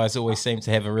there. You guys always seem to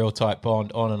have a real tight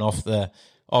bond on and off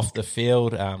the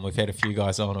field. We've had a few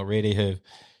guys on already who've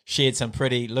shared some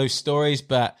pretty loose stories,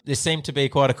 but there seemed to be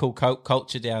quite a cool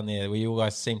culture down there where you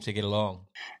guys seem to get along.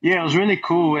 Yeah, it was really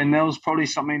cool, and that was probably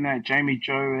something that Jamie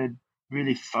Joe had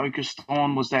really focused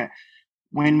on, was that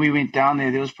when we went down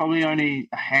there was probably only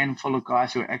a handful of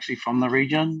guys who were actually from the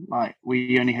region. Like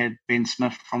we only had Ben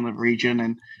Smith from the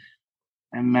region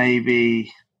and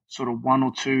maybe sort of one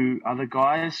or two other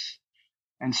guys.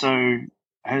 And so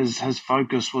his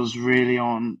focus was really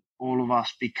on all of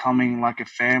us becoming like a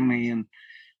family and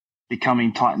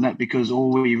becoming tight-knit, because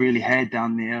all we really had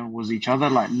down there was each other.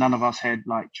 Like none of us had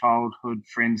like childhood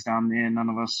friends down there. None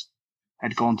of us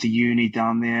had gone to uni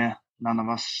down there. None of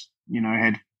us, you know,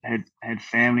 had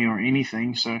family or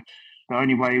anything. So the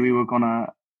only way we were going to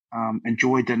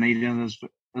enjoy Dunedin is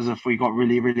if we got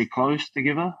really, really close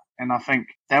together. And I think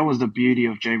that was the beauty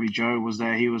of Jamie Joe, was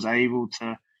that he was able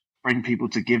to bring people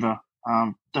together,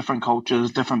 different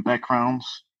cultures, different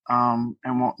backgrounds, and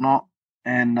whatnot.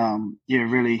 And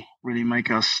really, really make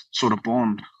us sort of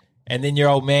bond. And then your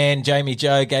old man, Jamie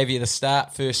Joe, gave you the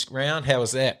start first round. How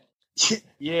was that?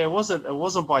 Yeah, it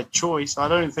wasn't by choice. I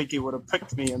don't think he would have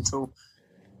picked me until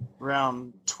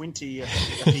round 20 if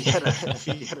he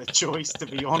had a choice, to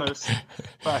be honest.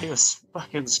 But he was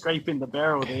fucking scraping the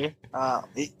barrel there.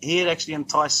 He had actually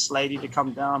enticed Slady to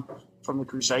come down from the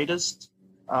Crusaders,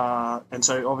 and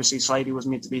so obviously Slady was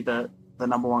meant to be the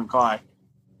number one guy,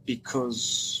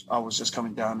 because I was just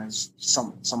coming down as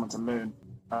someone to learn.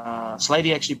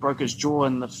 Slady actually broke his jaw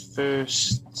in the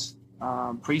first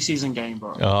preseason game,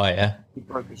 bro. Oh yeah, he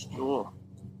broke his jaw.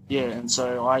 Yeah, and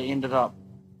so I ended up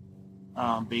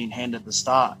being handed the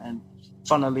start. And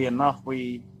funnily enough,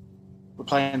 we were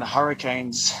playing the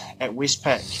Hurricanes at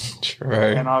Westpac. True.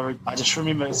 And I just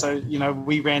remember, so, you know,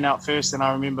 we ran out first, and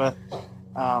I remember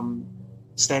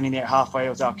standing there halfway. It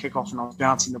was our kickoff, and I was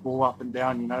bouncing the ball up and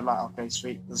down, you know, like, okay,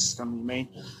 sweet, this is going to be me.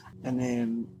 And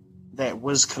then that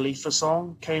Wiz Khalifa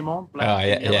song came on. Black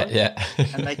yeah.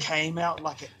 And they came out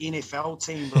like an NFL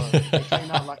team, bro. They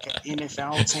came out like an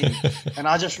NFL team. And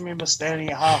I just remember standing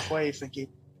halfway thinking,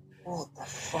 what the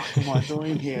fuck am I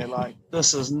doing here? Like,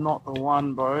 this is not the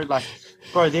one, bro. Like,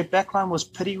 bro, their backline was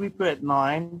Pity Whipper at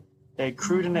 9. They had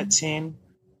Cruden at 10.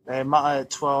 They had Mata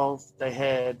at 12. They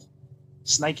had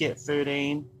Snakey at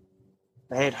 13.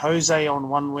 They had Jose on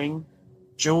one wing,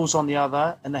 Jules on the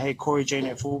other, and they had Corey Jane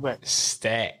at fullback.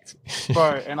 Stacked.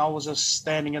 Bro, and I was just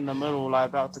standing in the middle, like,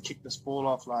 about to kick this ball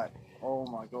off, like, oh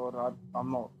my God,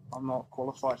 I'm not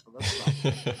qualified for this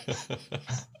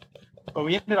stuff. But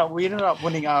we ended up winning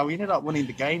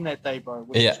the game that day, bro,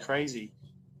 which was crazy.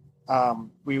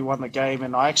 We won the game,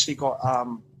 and I actually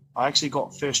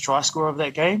got first try scorer of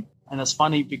that game. And it's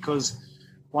funny because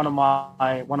one of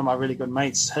my really good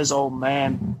mates, his old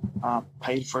man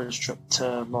paid for his trip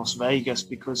to Las Vegas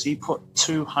because he put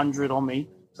 200 on me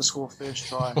to score first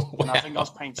try. Wow. And I think I was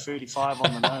paying 35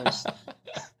 on the nose.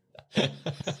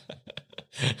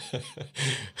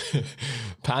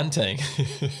 Punting.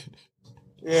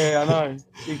 Yeah, I know.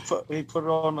 He put it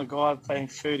on a guy paying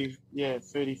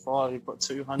 35. He put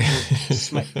 200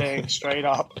 smack bang straight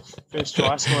up first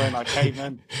try score, and I came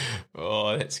in.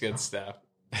 Oh, that's good stuff.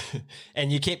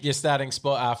 And you kept your starting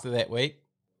spot after that week?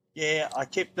 Yeah, I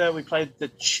kept it. We played the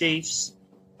Chiefs.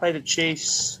 I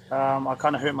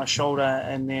kind of hurt my shoulder,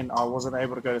 and then I wasn't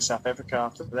able to go to South Africa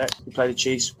after that. We played the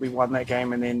Chiefs. We won that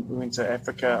game, and then we went to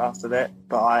Africa after that.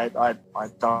 But I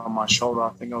done my shoulder.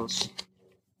 I think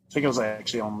it was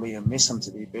actually on Liam Messam,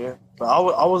 to be fair. But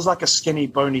I was like a skinny,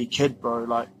 bony kid, bro,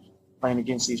 like playing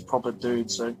against these proper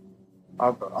dudes. So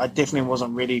I definitely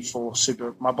wasn't ready for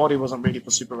my body wasn't ready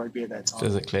for Super Rugby at that time.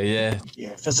 Physically, yeah.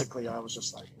 Yeah, physically, I was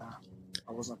just like, nah,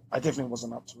 I definitely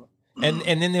wasn't up to it.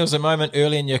 And then there was a moment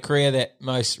early in your career that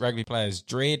most rugby players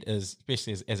dread,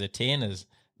 especially as a 10, is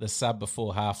the sub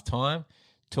before half time.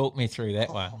 Talk me through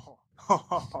that one.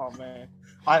 Oh man.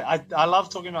 I love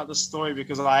talking about this story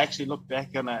because I actually look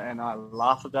back on it and I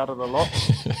laugh about it a lot.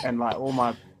 And like all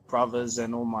my brothers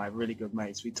and all my really good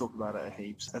mates, we talk about it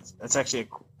heaps. It's actually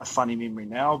a funny memory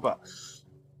now, but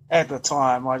at the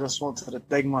time I just wanted to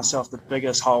dig myself the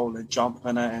biggest hole and jump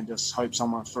in it and just hope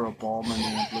someone threw a bomb and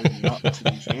then blew me up, to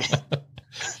be fair.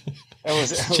 It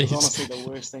was honestly the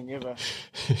worst thing ever.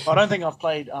 I don't think I've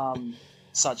played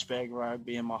such bad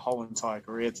rugby in my whole entire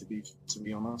career, to be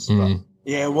honest. But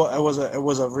yeah, it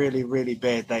was a really, really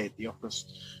bad day at the office.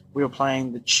 We were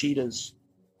playing the Cheetahs,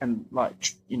 and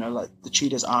like the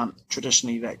Cheetahs aren't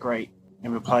traditionally that great,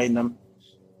 and we're playing them,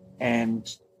 and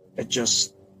it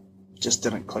just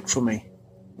didn't click for me.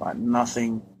 Like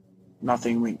nothing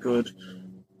went good.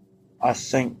 I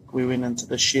think we went into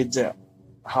the sheds at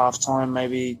halftime,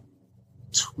 maybe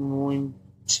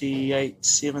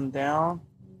 28-7 down.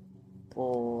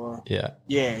 Or yeah,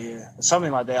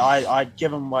 something like that. I'd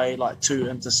given away like 2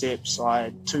 intercepts. I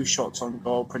had 2 shots on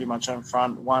goal, pretty much in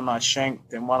front. One I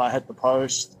shanked, and one I hit the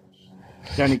post.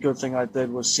 The only good thing I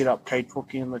did was set up Kate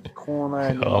Pookie in the corner,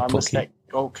 and I missed that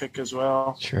goal kick as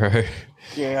well. True.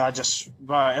 Yeah, it was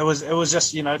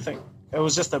just it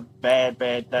was just a bad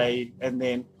day, and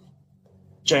then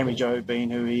Jamie Joe, being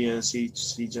who he is, he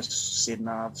just said,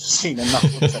 "Nah, I've seen enough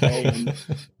of today," and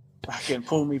fucking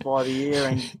pulled me by the ear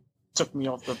and took me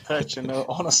off the pitch, and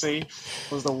honestly,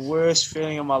 it was the worst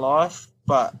feeling of my life.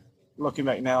 But looking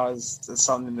back now is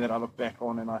something that I look back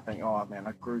on and I think, oh man,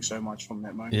 I grew so much from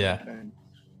that moment. Yeah. And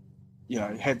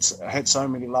had so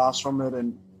many laughs from it,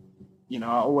 and I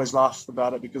always laughed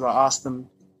about it because I asked him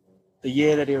the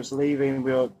year that he was leaving.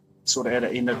 We were sort of at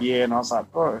the end of year, and I was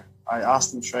like, bro, I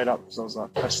asked him straight up because I was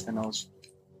like pissed, and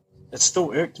it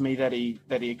still irked me that he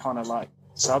kind of like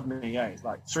subbed me,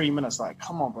 like 3 minutes. Like,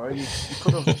 come on, bro, you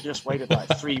could have just waited like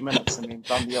 3 minutes and then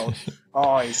done the old.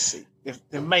 Oh,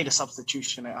 they made a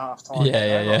substitution at half time.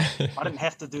 Yeah. I didn't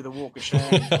have to do the walk of shame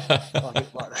like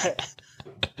that.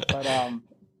 But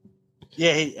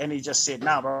he just said,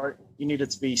 "Nah, bro, you needed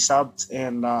to be subbed,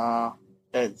 and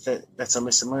that's a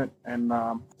lesson learned." And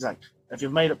he's like, "If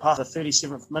you've made it past the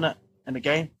 37th minute in the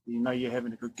game, you're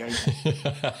having a good game."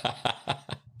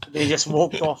 He just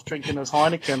walked off drinking his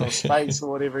Heineken or Spades or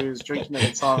whatever he was drinking at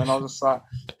the time, and I was just like,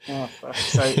 oh, fuck.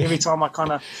 So every time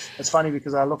it's funny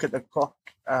because I look at the clock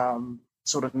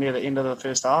sort of near the end of the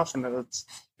first half, and it's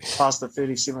past the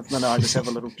 37th minute, I just have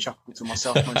a little chuckle to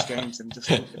myself most games and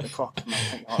just look at the clock and I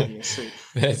think, oh yeah, sweet.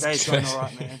 The day's going all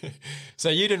right, man. So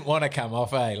you didn't want to come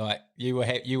off, Like you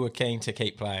were keen to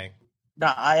keep playing. No,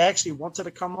 I actually wanted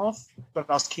to come off, but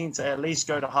I was keen to at least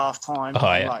go to half time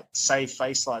and like save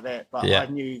face like that. But I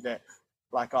knew that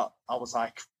like I was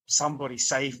like, somebody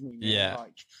save me, man. Yeah.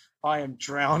 Like I am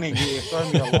drowning here. Throw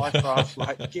me a life raft,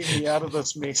 like get me out of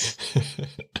this mess.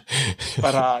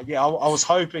 But I was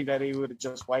hoping that he would have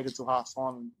just waited till half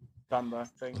time and done the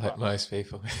thing. Like most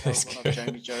people. That was one of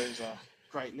Jamie Joe's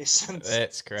great lessons.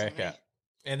 That's cracker.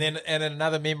 And then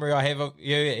another memory I have of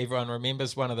you, everyone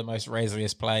remembers one of the most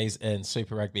razorliest plays in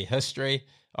Super Rugby history.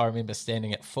 I remember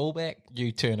standing at fullback,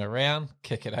 you turn around,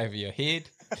 kick it over your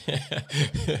head.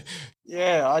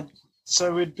 Yeah,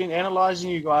 so we'd been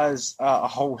analysing you guys a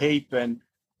whole heap, and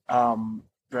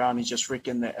Brownie just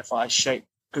reckoned that if I shake,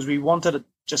 because we wanted to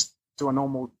just do a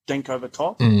normal dink over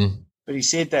top, but he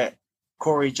said that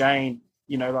Corey Jane,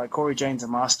 Corey Jane's a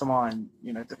mastermind,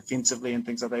 defensively and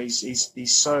things like that. He's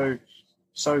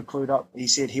so clued up. He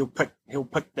said he'll pick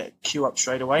that cue up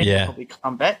straight away. Yeah. And probably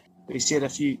come back. But he said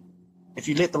if you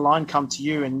let the line come to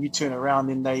you and you turn around,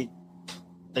 then they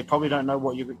probably don't know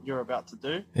what you're about to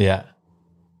do. Yeah.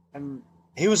 And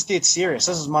he was dead serious.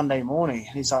 This is Monday morning.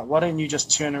 And he's like, why don't you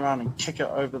just turn around and kick it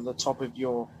over the top of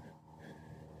your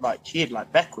head,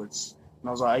 like backwards? And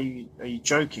I was like, are you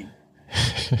joking?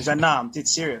 He's like, nah, I'm dead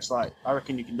serious. Like, I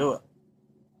reckon you can do it.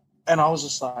 And I was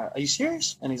just like, are you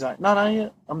serious? And he's like, no, yeah,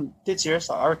 I'm dead serious.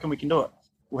 Like, I reckon we can do it.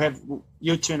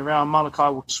 You turn around, Malachi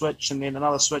will switch, and then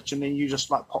another switch, and then you just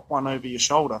like pop one over your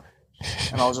shoulder.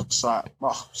 And I was just like,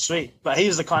 oh, sweet. But he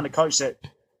was the kind of coach that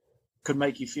could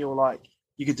make you feel like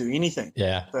you could do anything.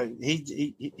 Yeah. So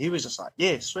he was just like,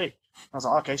 yeah, sweet. I was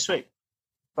like, okay, sweet.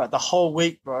 But the whole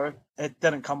week, bro, it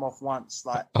didn't come off once.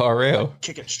 Like, Oh, real? I'd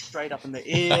kick it straight up in the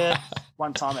air.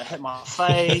 One time it hit my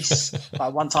face.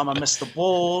 Like, one time I missed the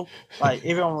ball. Like,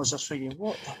 everyone was just thinking,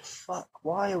 what the fuck?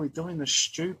 Why are we doing this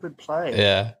stupid play?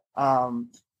 Yeah.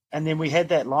 And then we had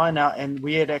that line out, and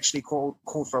we had actually called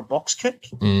for a box kick.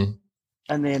 Mm.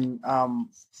 And then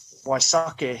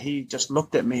Waisake, he just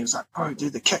looked at me. He was like, bro, do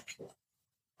the kick.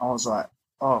 I was like,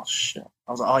 oh, shit.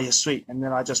 I was like, oh, yeah, sweet. And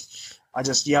then I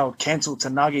just yelled cancel to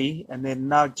Nuggy, and then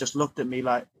Nug just looked at me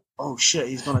like, oh shit,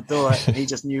 he's gonna do it. And he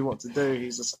just knew what to do.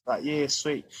 He's just like, yeah,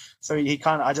 sweet. So he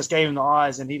kind of, I just gave him the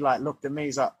eyes, and he like looked at me.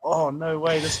 He's like, oh no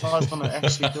way, this guy's gonna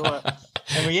actually do it.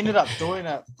 And we ended up doing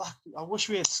it. Fuck, I wish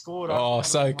we had scored. Oh,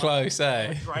 so close,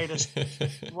 eh?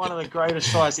 One of the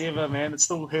greatest tries ever, man. It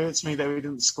still hurts me that we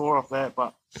didn't score off that,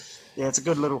 but yeah, it's a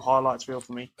good little highlights reel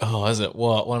for me. Oh, is it?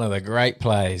 What? One of the great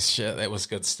plays. Shit, that was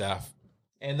good stuff.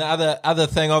 And the other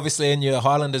thing, obviously, in your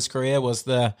Highlanders career was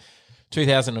the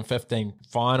 2015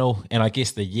 final, and I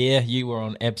guess the year you were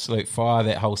on absolute fire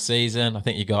that whole season. I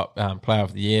think you got Player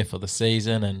of the Year for the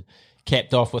season and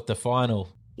capped off with the final.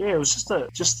 Yeah, it was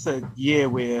just a year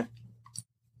where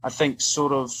I think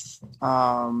sort of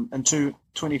in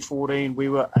 2014 we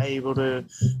were able to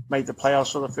make the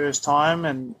playoffs for the first time,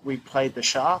 and we played the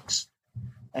Sharks,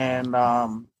 and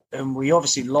we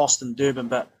obviously lost in Durban,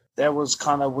 but that was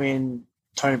kind of when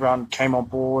Tony Brown came on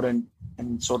board,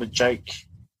 and sort of Jake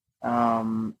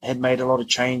had made a lot of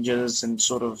changes, and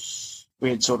sort of we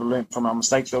had sort of learnt from our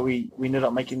mistakes, but we ended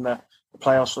up making the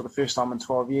playoffs for the first time in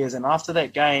 12 years. And after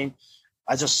that game,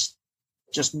 I just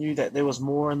knew that there was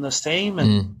more in this team,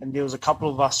 and there was a couple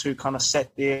of us who kind of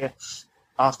sat there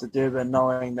after Durban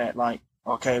knowing that, like,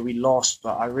 okay, we lost,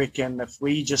 but I reckon if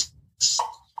we just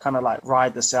kind of like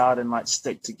ride this out and like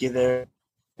stick together,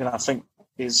 then I think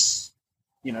there's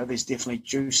definitely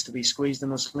juice to be squeezed in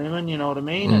this lemon, you know what I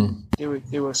mean? And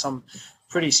there were some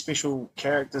pretty special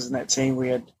characters in that team. We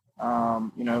had,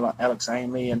 like Alex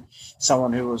Ainley, and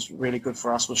someone who was really good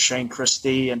for us was Shane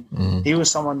Christie. And he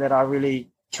was someone that I really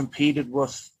competed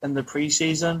with in the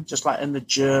preseason, just like in the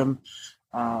gym,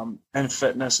 and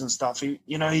fitness and stuff.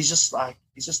 He's just like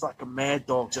a mad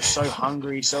dog, just so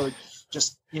hungry. So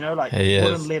just,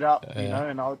 wouldn't let up,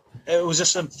 and it was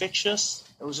just infectious.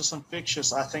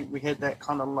 I think we had that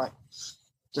kind of like,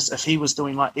 just if he was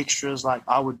doing like extras, like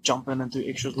I would jump in and do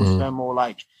extras with him, or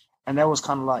like, and that was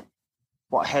kind of like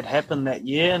what had happened that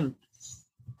year. And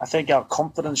I think our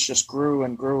confidence just grew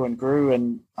and grew and grew.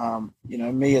 And,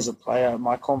 me as a player,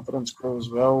 my confidence grew as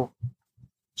well.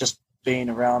 Just being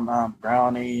around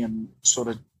Brownie and sort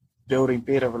of building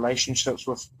better relationships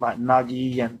with like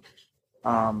Nuggy and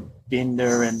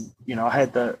Bender. And, I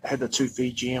had the two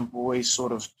Fijian boys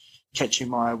sort of catching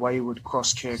my wayward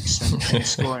cross kicks and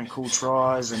scoring cool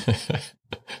tries. And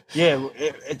yeah,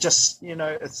 it just,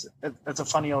 it's a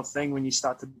funny old thing when you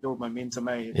start to build momentum,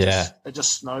 it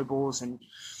just snowballs. And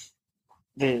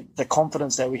the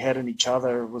confidence that we had in each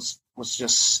other was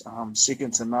just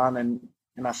second to none.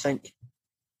 And I think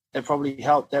it probably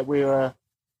helped that we were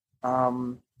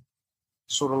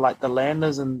sort of like the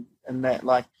Landers, and that,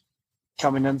 like,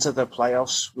 coming into the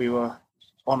playoffs, we were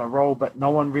on a roll, but no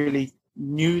one really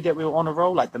knew that we were on a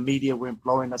roll. Like, the media weren't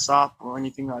blowing us up or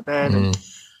anything like that.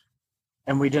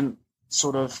 And we didn't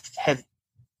sort of have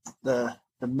the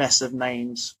massive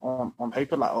names on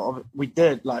paper. Like, we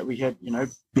did, like, we had,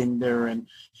 Bender and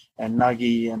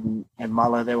Nuggy and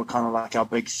Muller. They were kind of like our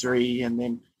big three.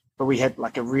 But we had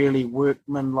like a really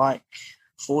workman-like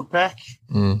forward pack.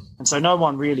 And so no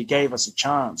one really gave us a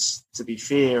chance, to be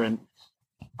fair. And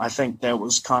I think that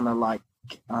was kind of like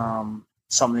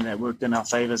something that worked in our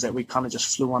favor, is that we kind of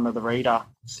just flew under the radar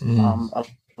a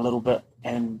little bit.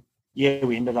 And yeah,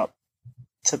 we ended up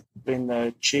tipping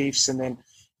the Chiefs and then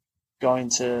going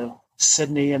to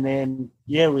Sydney. And then,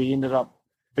 yeah, we ended up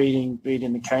beating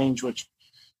the Canes, which,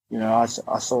 I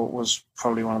thought was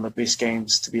probably one of the best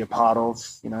games to be a part of,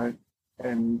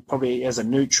 and probably as a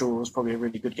neutral, it was probably a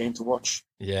really good game to watch.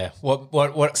 Yeah.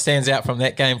 What stands out from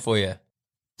that game for you?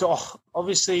 Oh,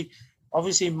 obviously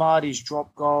Marty's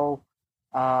drop goal,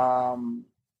 that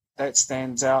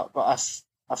stands out. But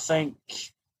I think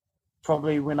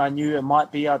probably when I knew it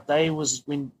might be our day was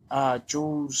when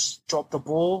Jules dropped the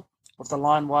ball with the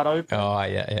line wide open. Oh,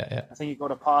 yeah. I think he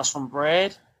got a pass from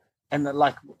Brad. And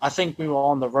I think we were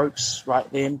on the ropes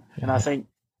right then. Yeah. And I think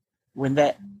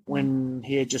when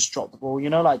he had just dropped the ball,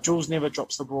 like Jules never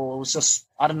drops the ball. It was just,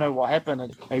 I don't know what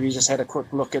happened. Maybe he just had a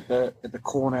quick look at the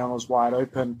corner and it was wide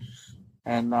open.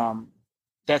 And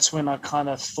that's when I kind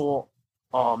of thought,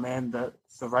 oh man, the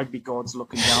the rugby gods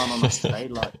looking down on us today.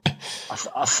 Like,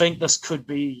 I think this could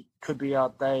be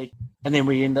our day. And then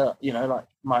we end up, like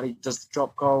Marty does the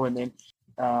drop goal, and then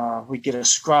we get a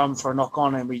scrum for a knock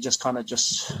on, and we just kind of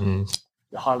the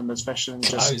Highlanders fashion,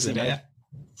 just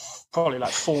probably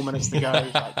like 4 minutes to go,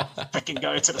 like pick and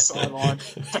go to the sideline,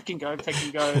 pick and go, and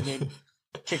then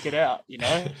kick it out.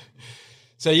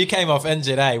 So you came off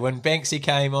injured, eh? When Banksy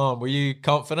came on, were you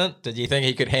confident? Did you think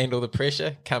he could handle the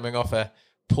pressure coming off a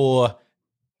poor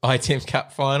ITM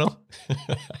Cup final?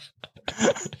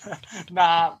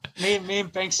 Nah, me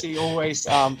and Banksy always,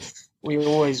 we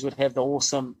always would have the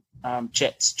awesome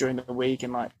chats during the week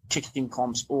and like kicking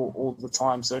comps all the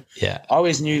time. So yeah, I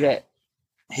always knew that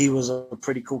he was a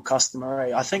pretty cool customer.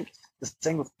 Eh? I think the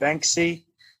thing with Banksy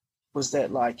was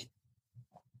that like,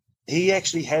 he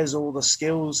actually has all the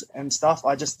skills and stuff.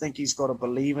 I just think he's got to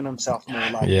believe in himself more.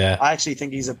 Like, I actually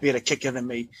think he's a better kicker than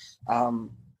me,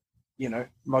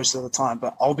 most of the time.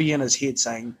 But I'll be in his head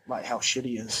saying like how shit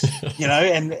he is,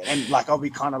 and like I'll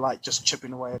be kind of like just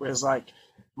chipping away. Whereas like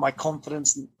my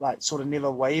confidence like sort of never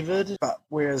wavered. But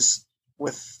whereas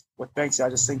with Banksy, I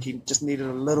just think he just needed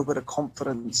a little bit of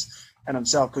confidence in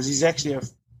himself, because he's actually a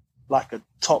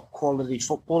top quality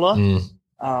footballer.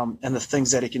 And the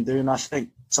things that he can do. And I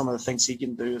think some of the things he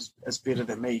can do is better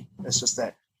than me. It's just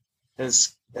that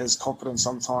his confidence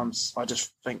sometimes, I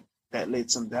just think that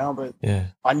lets him down. But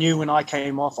I knew when I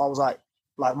came off, I was like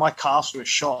my calves were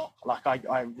shot. Like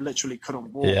I literally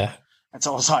couldn't walk. Yeah. And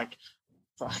so I was like,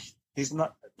 fuck, he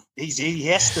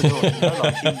has to do it.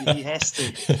 Like he has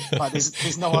to. Like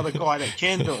there's no other guy that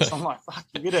can do it. So I'm like, fuck,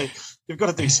 you've got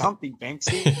to do something,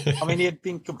 Banksy. I mean, he had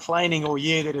been complaining all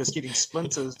year that he was getting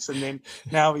splinters, and then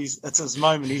now it's his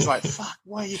moment. He's like, fuck,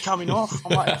 why are you coming off?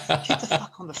 I'm like, get the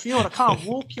fuck on the field. I can't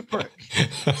walk, you prick.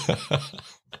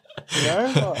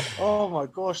 Like, oh my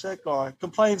gosh, that guy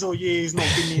complains all year. He's not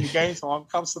getting any game time.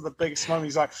 Comes to the biggest moment.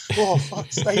 He's like, oh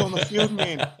fuck, stay on the field,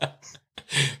 man.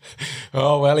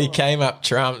 Oh, well, he came up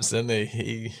trumps, didn't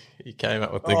he? He came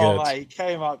up with the goods. Oh, mate, he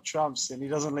came up trumps, and he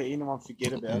doesn't let anyone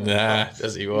forget about it. Nah,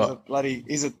 does he what?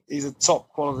 He's a top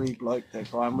quality bloke, that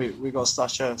guy, and we got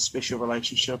such a special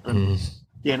relationship. And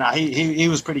he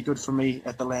was pretty good for me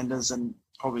at the Landers, and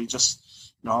probably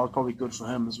just, I was probably good for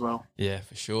him as well. Yeah,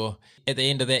 for sure. At the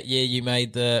end of that year, you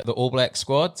made the All Black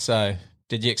squad. So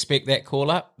did you expect that call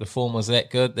up? The form was that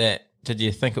good did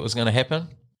you think it was going to happen?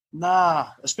 Nah,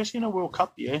 especially in a World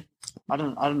Cup year. I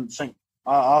didn't think.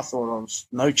 I thought I was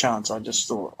no chance. I just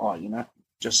thought,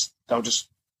 they'll just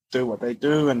do what they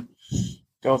do and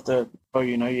go after.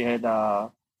 You had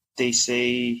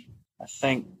DC. I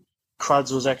think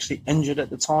Cruds was actually injured at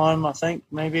the time. I think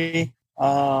maybe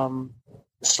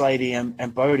Slady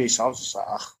and Bodie. So I was just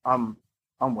like, I'm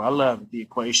well out of the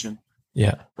equation.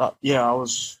 Yeah, but I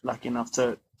was lucky enough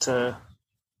to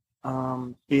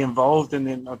be involved, and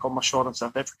then I got my shot in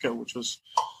South Africa, which was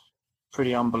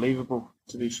pretty unbelievable,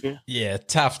 to be fair. Yeah,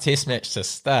 tough test match to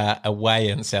start away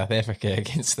in South Africa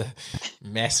against the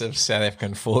massive South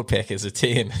African forward pack as a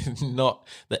 10. Not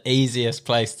the easiest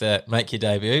place to make your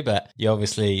debut, but you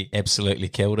obviously absolutely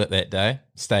killed it that day.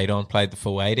 Stayed on, played the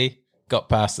full 80, got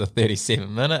past the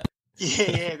 37-minute.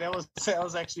 Yeah, that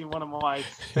was actually one of my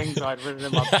things I'd written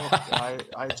in my book.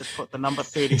 I just put the number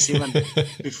 37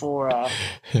 before, I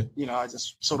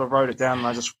just sort of wrote it down, and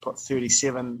I just put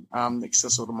 37 next to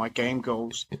sort of my game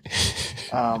goals.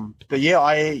 But yeah,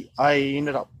 I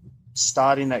ended up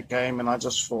starting that game, and I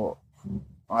just thought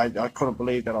I couldn't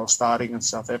believe that I was starting in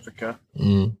South Africa.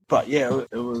 But yeah,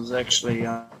 it was actually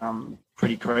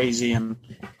pretty crazy, and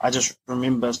I just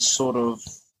remember sort of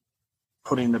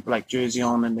putting the black jersey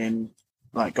on, and then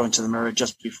like going to the mirror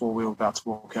just before we were about to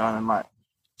walk out, and like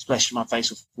splashing my face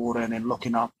with water, and then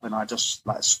looking up, and I just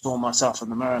like saw myself in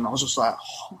the mirror, and I was just like,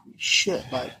 holy shit.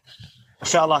 Like I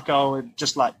felt like I would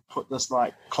just like put this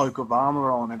like cloak of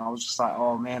armor on, and I was just like,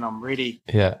 oh man, I'm ready.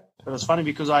 Yeah. But it's funny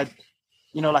because like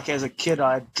as a kid,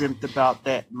 I dreamt about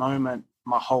that moment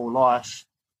my whole life,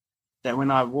 that when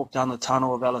I walked down the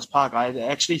tunnel of Ellis Park, I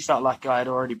actually felt like I had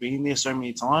already been there so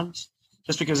many times.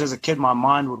 Just because as a kid, my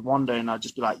mind would wander, and I'd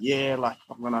just be like, yeah, like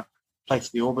I'm going to play for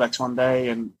the All Blacks one day,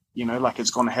 and, like it's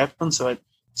going to happen. So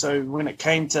when it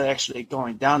came to actually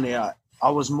going down there, I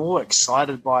was more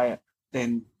excited by it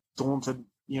than daunted,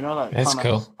 That's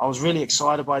cool. I was really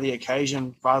excited by the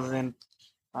occasion rather than,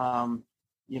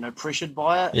 pressured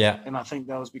by it. Yeah. And I think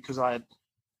that was because I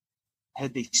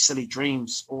had these silly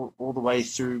dreams all the way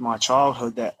through my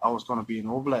childhood that I was going to be an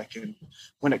All Black. And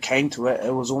when it came to it,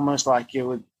 it was almost like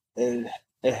it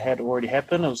had already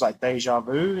happened. It was like deja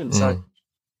vu. And so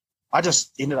I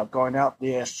just ended up going out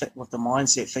there with the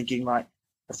mindset thinking, like,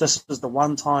 if this is the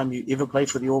one time you ever play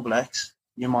for the All Blacks,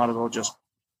 you might as well just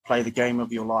play the game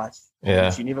of your life. Yeah.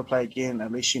 If you never play again,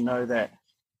 at least you know that,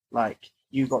 like,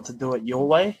 you got to do it your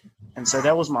way. And so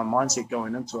that was my mindset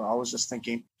going into it. I was just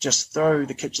thinking, just throw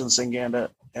the kitchen sink at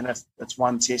it, and if it's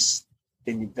one test,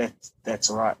 then that's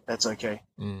all right. That's okay.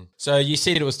 So you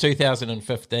said it was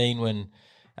 2015 when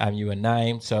you were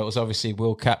named. So it was obviously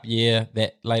World Cup year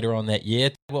that later on that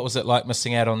year. What was it like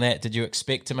missing out on that? Did you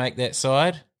expect to make that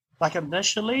side? Like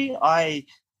initially, I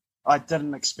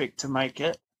didn't expect to make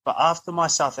it. But after my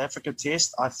South Africa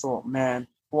test, I thought, man,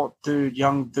 what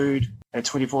young dude at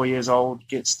 24 years old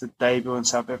gets the debut in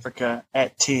South Africa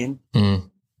at 10,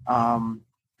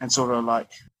 and sort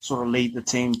of lead the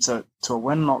team to a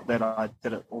win. Not that I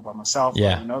did it all by myself.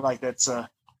 Yeah. But, you know, like that's a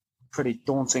pretty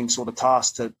daunting sort of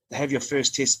task to have your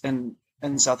first test in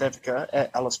South Africa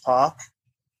at Ellis Park.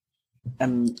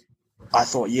 And I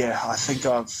thought, yeah, I think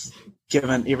I've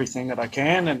given everything that I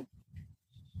can. And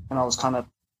I was kind of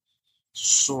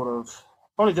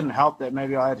probably didn't help that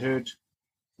maybe I had heard,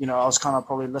 you know, I was kind of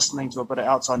probably listening to a bit of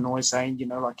outside noise saying, you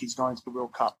know, like he's going to the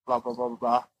World Cup, blah, blah, blah, blah,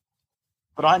 blah.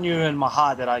 But I knew in my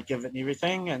heart that I'd given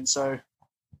everything. And so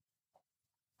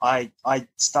I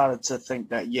started to think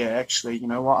that, yeah, actually, you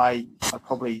know what, I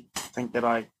probably think that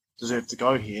I deserve to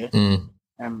go here.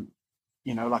 And,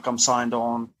 you know, like I'm signed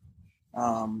on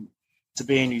to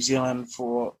be in New Zealand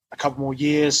for a couple more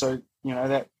years. So, you know,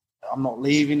 that I'm not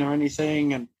leaving or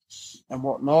anything and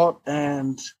whatnot.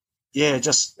 And yeah, it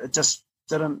just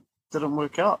didn't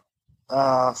work out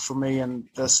for me, and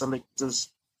the selectors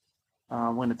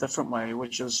went a different way,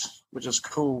 which is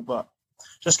cool. But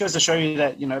just goes to show you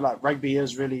that, you know, like rugby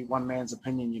is really one man's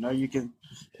opinion. You know, you can,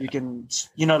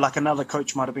 you know, like another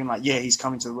coach might have been like, yeah, he's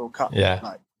coming to the World Cup. Yeah.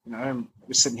 Like, you know, and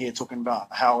we're sitting here talking about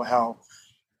how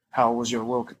was your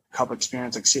World Cup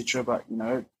experience, etc. But, you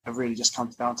know, it really just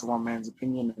comes down to one man's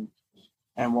opinion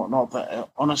and whatnot. But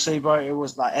honestly, bro, it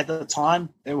was like, at the time,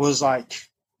 it was like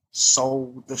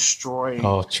soul destroying.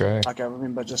 Oh, true. Like I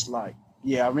remember it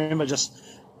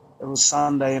was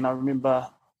Sunday, and I remember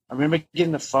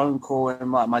getting a phone call,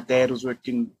 and like my dad was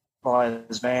working by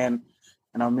his van,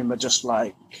 and I remember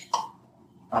that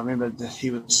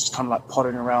he was kind of like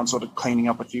pottering around, sort of cleaning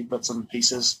up a few bits and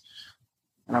pieces,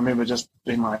 and I remember just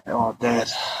being like, "Oh, Dad,"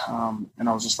 and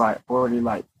I was just like already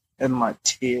like in like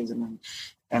tears, and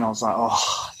I was like,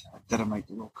 "Oh, I didn't make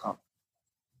the World Cup,"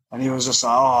 and he was just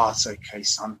like, "Oh, it's okay,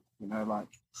 son," you know, like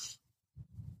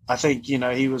I think, you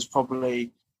know, he was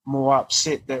probably more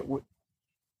upset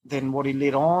than what he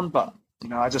let on, but, you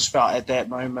know, I just felt at that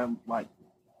moment, like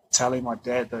telling my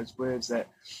dad those words, that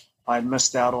I had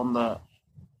missed out on the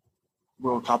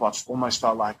World Cup. I almost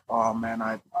felt like, oh man,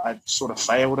 I sort of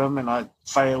failed him, and I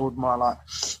failed my like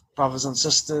brothers and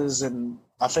sisters, and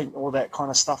I think all that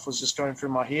kind of stuff was just going through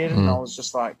my head, and I was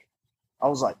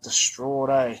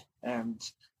distraught, and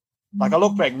like I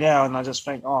look back now and I just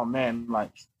think, oh man,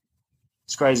 like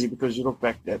it's crazy, because you look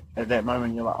back at that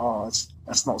moment, you're like, oh,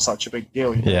 that's not such a big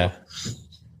deal. You know? Yeah.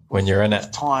 When you're in it.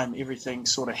 With time, everything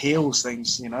sort of heals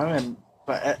things, you know.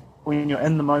 But when you're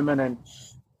in the moment and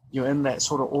you're in that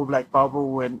sort of All Black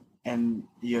bubble, and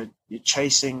you're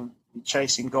chasing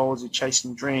goals, you're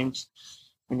chasing dreams,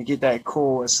 when you get that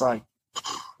call, it's like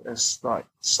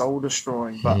soul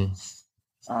destroying. But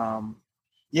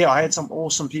yeah, I had some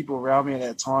awesome people around me at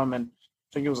that time, and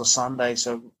I think it was a Sunday,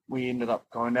 so we ended up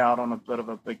going out on a bit of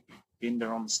a big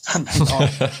bender on Sunday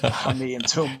night, me and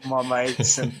two of my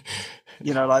mates, and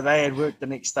you know, like they had work the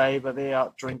next day, but they're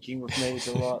out drinking with me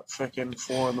till like freaking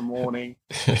 4 a.m.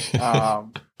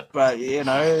 But you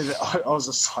know, I was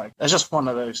just like, it's just one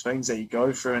of those things that you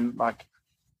go through, and like,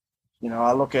 you know,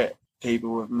 I look at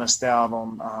people who have missed out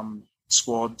on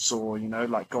squads, or, you know,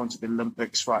 like going to the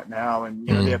Olympics right now, and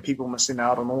you know, there are people missing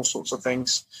out on all sorts of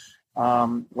things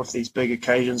with these big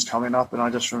occasions coming up. And I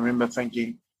just remember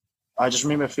feeling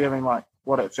like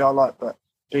what it felt like, but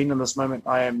being in this moment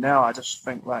I am now, I just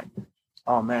think like,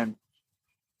 oh man,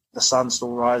 the sun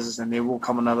still rises, and there will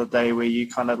come another day where you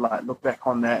kind of like look back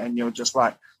on that and you're just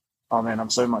like, oh man, I'm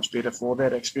so much better for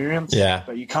that experience. Yeah.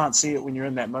 But you can't see it when you're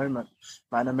in that moment.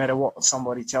 Like, no matter what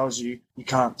somebody tells you, you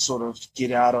can't sort of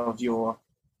get out of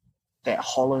that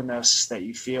hollowness that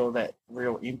you feel, that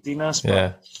real emptiness. But,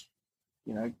 Yeah.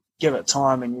 you know, give it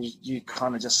time, and you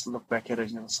kind of just look back at it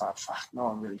and you're just like, fuck, no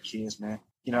one really cares, man.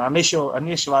 You know, unless you're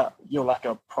like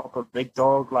a proper big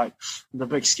dog, like in the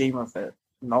big scheme of it,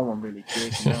 no one really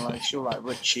cares. You know, like you're like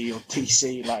Richie or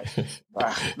TC, like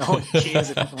no one cares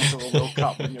if you come to a World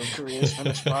Cup when your career's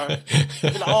finished, bro.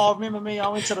 You're like, oh, remember me? I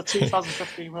went to the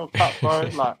 2015 World Cup, bro.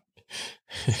 Like,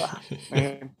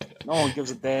 Man, no one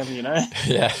gives a damn, you know.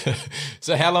 Yeah.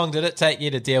 So how long did it take you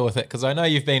to deal with it? Because I know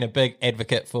you've been a big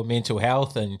advocate for mental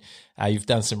health, and you've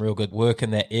done some real good work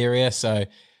in that area. So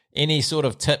any sort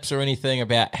of tips or anything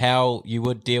about how you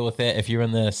would deal with that if you're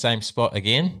in the same spot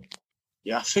again?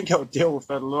 Yeah, I think I would deal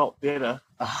with it a lot better.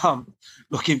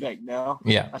 Looking back now,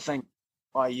 Yeah. I think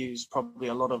I used probably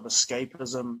a lot of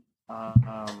escapism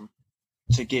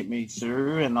to get me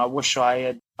through, and I wish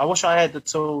I had the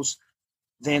tools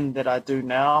then that I do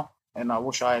now, and I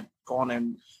wish I had gone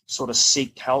and sort of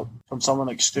seeked help from someone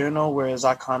external, whereas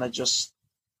I kind of just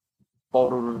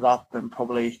bottled it up and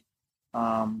probably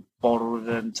bottled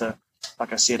it into,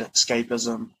 like I said,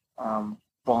 escapism,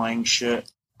 buying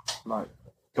shit, like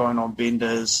going on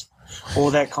benders,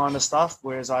 all that kind of stuff.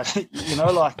 Whereas like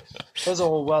those are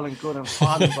all well and good and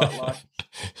fun, but like,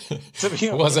 to be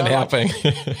honest, wasn't helping.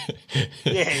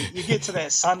 Yeah, you get to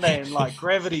that Sunday and like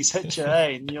gravity's hit you,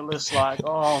 and you're just like,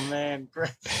 oh man,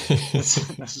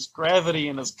 this is gravity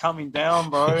and it's coming down,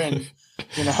 bro. And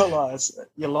like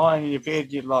you're lying in your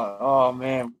bed, you're like, oh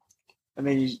man, and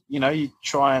then you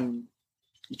try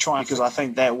because I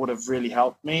think that would have really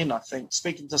helped me. And I think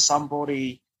speaking to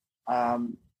somebody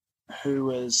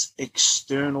who is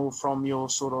external from your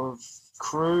sort of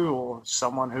crew, or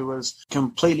someone who is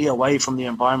completely away from the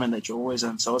environment that you're always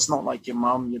in. So it's not like your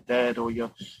mum, your dad, or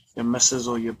your missus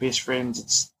or your best friends.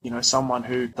 It's someone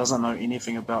who doesn't know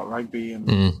anything about rugby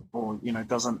or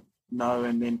doesn't know.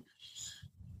 And then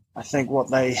I think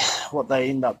what they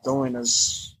end up doing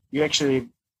is you actually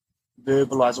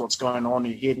verbalize what's going on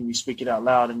in your head and you speak it out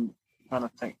loud, and you kind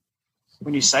of think,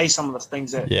 when you say some of the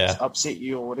things that upset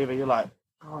you or whatever, you're like,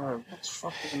 bro, what's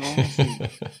fucking wrong with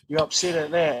you? You're upset at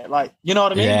that. Like, you know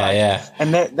what I mean? Yeah.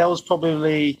 And that was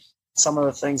probably some of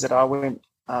the things that I went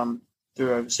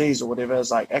through overseas or whatever,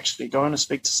 is like actually going to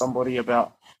speak to somebody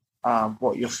about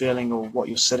what you're feeling or what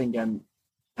you're sitting in.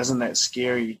 Isn't that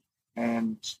scary?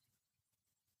 And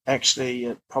actually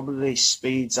it probably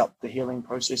speeds up the healing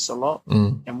process a lot.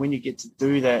 And when you get to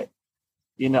do that,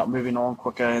 you end up moving on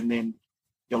quicker, and then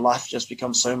your life just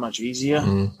becomes so much easier.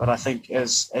 But I think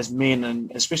as men,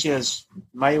 and especially as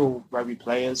male rugby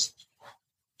players,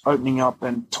 opening up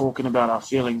and talking about our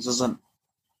feelings isn't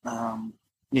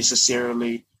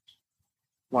necessarily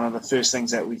one of the first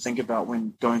things that we think about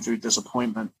when going through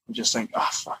disappointment. We just think,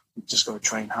 fuck, we just got to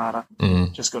train harder.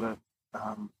 Just got to,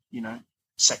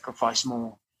 sacrifice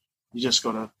more. You just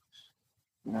got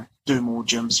to, do more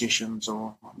gym sessions,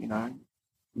 or,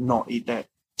 not eat that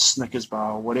Snickers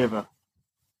bar or whatever.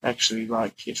 Actually,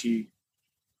 like if you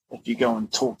go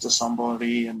and talk to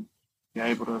somebody and you're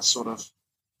able to sort of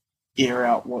air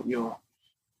out what you're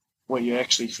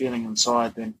actually feeling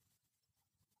inside, then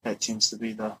that tends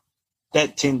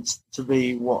to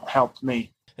be what helped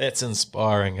me. That's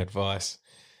inspiring advice.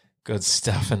 Good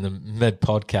stuff in the mid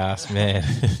podcast, man.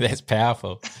 That's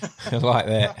powerful. I like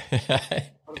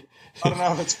that. I don't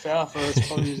know if it's powerful. It's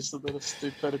probably just a bit of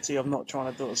stupidity. I'm not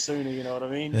trying to do it sooner. You know what I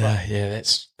mean? But,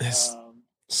 that's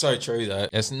so true, though.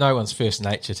 It's no one's first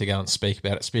nature to go and speak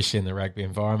about it, especially in the rugby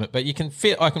environment. But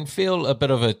I can feel a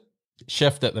bit of a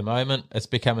shift at the moment. It's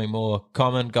becoming more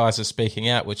common. Guys are speaking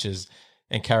out, which is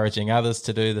encouraging others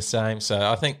to do the same. So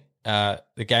I think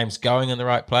the game's going in the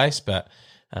right place. But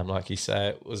like you say,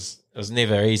 it was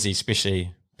never easy,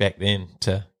 especially back then,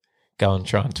 to go and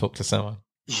try and talk to someone.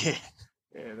 Yeah.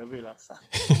 Yeah, they'll be like, fuck,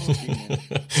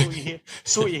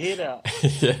 sort your head out.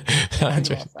 Yeah. And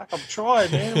you're like, fuck, I'm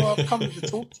trying, man. Well, I've come to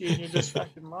talk to you and you're just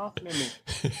fucking laughing at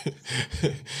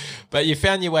me. But you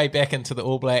found your way back into the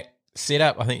All Black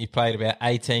setup. I think you played about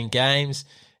 18 games,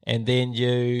 and then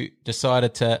you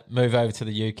decided to move over to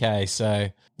the UK. So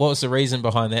what was the reason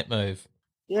behind that move?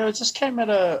 Yeah, it just came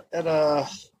I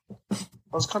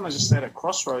was kind of just at a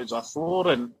crossroads, I thought,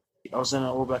 and I was in an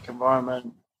All Black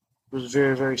environment. It was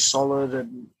very, very solid,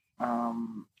 and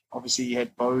obviously you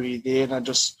had Bodie there, and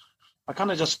I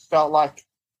kind of just felt like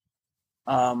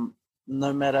no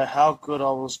matter how good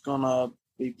I was gonna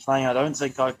be playing, I don't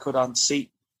think I could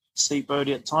unseat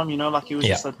Bodie at the time. Like he was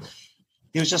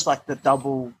just like the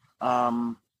double,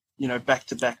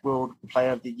 back-to-back World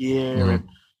Player of the Year,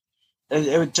 and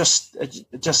it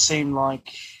just seemed like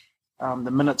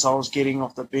the minutes I was getting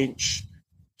off the bench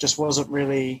just wasn't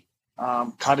really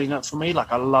cutting it for me.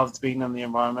 Like I loved being in the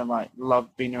environment, like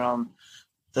loved being around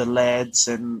the lads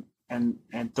and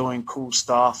doing cool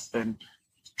stuff and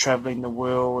traveling the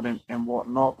world and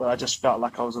whatnot. But I just felt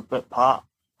like I was a bit part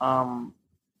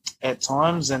at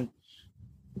times, and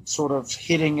sort of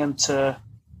heading into,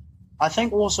 I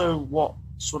think also what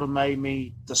sort of made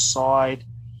me decide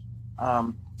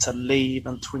to leave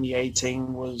in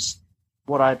 2018 was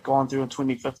what I had gone through in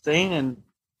 2015, and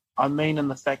I mean in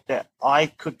the fact that I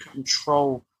could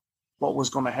control what was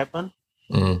going to happen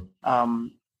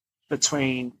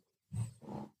between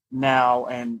now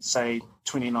and say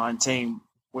 2019.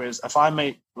 Whereas if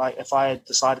I had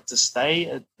decided to stay,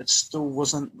 it still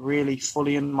wasn't really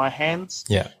fully in my hands.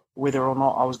 Yeah. Whether or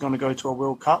not I was going to go to a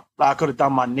World Cup, like I could have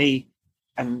done my knee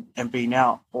and been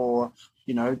out, or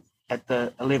at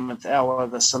the 11th hour,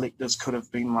 the selectors could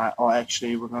have been like, oh,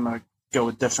 actually, we're going to go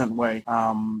a different way,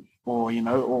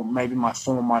 or maybe my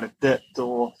form might have dipped,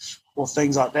 or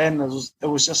things like that. And it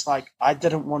was just like I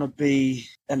didn't want to be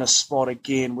in a spot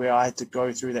again where I had to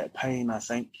go through that pain, I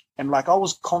think. And like I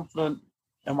was confident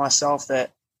in myself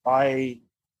that I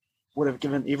would have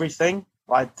given everything.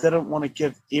 I didn't want to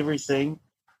give everything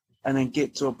and then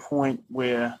get to a point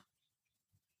where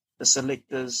the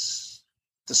selectors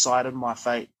decided my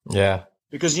fate. Yeah.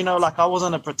 Because, like I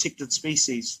wasn't a protected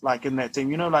species, like in that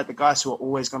team, like the guys who are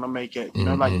always going to make it,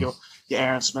 like your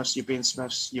Aaron Smiths, your Ben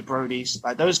Smiths, your Brodies,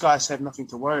 like those guys have nothing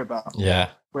to worry about. Yeah.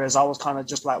 Whereas I was kind of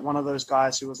just like one of those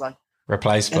guys who was like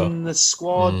replaceable in the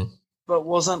squad, but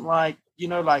wasn't like,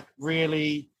 like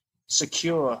really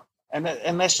secure. And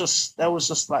that was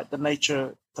just like the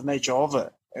nature of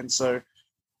it. And so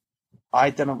I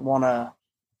didn't want to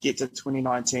get to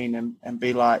 2019 and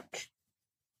be like,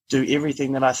 do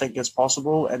everything that I think is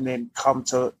possible, and then come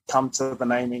to the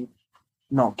naming,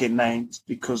 not get named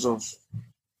because of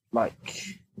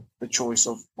like the choice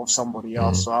of somebody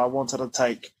else. So I wanted to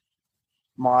take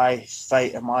my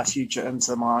fate and my future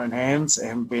into my own hands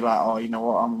and be like, oh, you know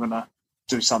what, I'm gonna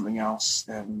do something else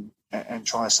and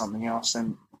try something else,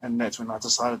 and that's when I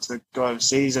decided to go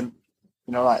overseas. And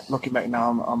like looking back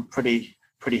now, I'm pretty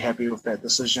happy with that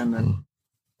decision,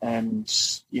 and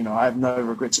I have no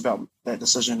regrets about that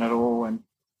decision at all. And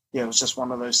yeah, it was just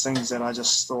one of those things that I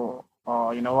just thought,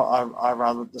 oh, you know what, I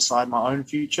rather decide my own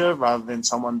future rather than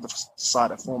someone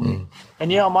decide it for me.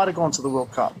 And yeah, I might have gone to the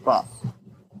World Cup, but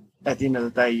at the end of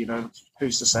the day,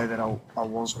 who's to say that I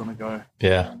was going to go?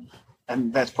 Yeah.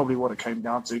 And that's probably what it came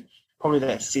down to. Probably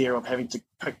that fear of having to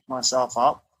pick myself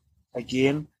up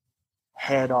again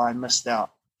had I missed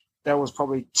out. That was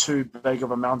probably too big of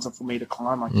a mountain for me to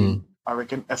climb again. I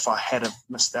reckon if I had have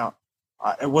missed out,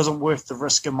 it wasn't worth the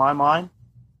risk in my mind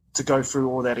to go through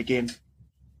all that again.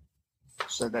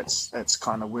 So that's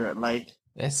kind of where it lay.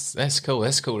 That's cool.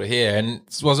 That's cool to hear. And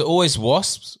was it always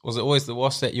Wasps? Was it always the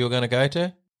Wasps that you were going to go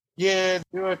to? Yeah,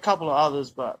 there were a couple of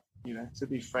others, but to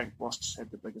be frank, Wasps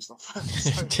had the biggest offer.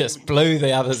 So just blew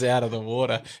the others out of the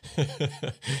water.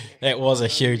 That was a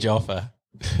huge offer.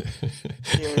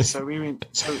 Yeah, so we went.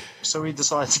 So we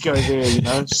decided to go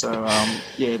there, So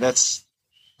yeah, that's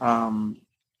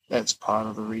part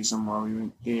of the reason why we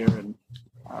went there. And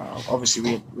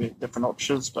obviously we had different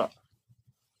options, but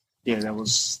yeah, that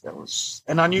was.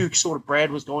 And I knew sort of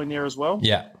Brad was going there as well.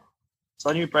 Yeah. So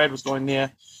I knew Brad was going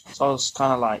there, so I was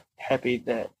kind of like happy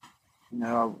that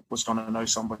I was going to know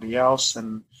somebody else,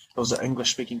 and it was an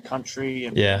English-speaking country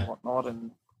and whatnot.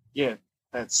 And yeah,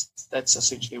 that's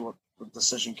essentially what the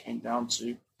decision came down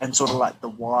to, and sort of like the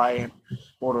why and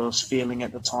what I was feeling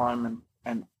at the time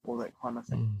and all that kind of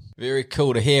thing. Very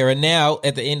cool to hear. And now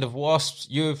at the end of Wasps,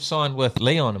 you've signed with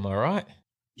Lyon, am I right?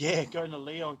 Yeah, going to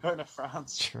Lyon, going to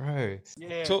France. True.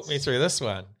 Yeah. Talk me through this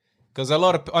one. Because I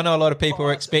know a lot of people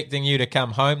were expecting you to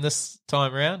come home this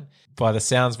time around. By the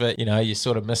sounds of it, you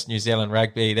sort of missed New Zealand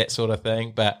rugby, that sort of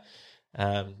thing. But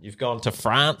you've gone to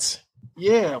France.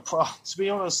 Yeah, to be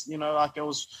honest, like it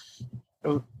was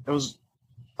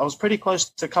I was pretty close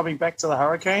to coming back to the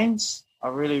Hurricanes. I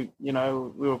really, we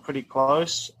were pretty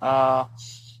close, but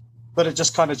it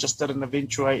just didn't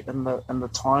eventuate in the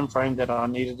time frame that I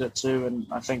needed it to, and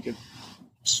I think it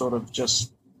sort of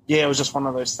just, it was just one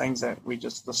of those things that we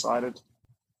just decided,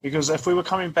 because if we were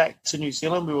coming back to New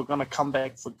Zealand, we were going to come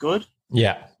back for good.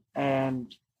 Yeah,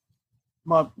 and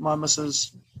my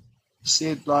missus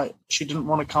said like she didn't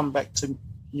want to come back to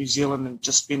New Zealand and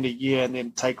just spend a year and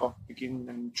then take off again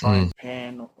and try in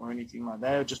Japan or anything like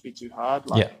that. It would just be too hard.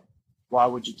 Like, why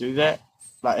would you do that?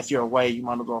 Like, if you're away, you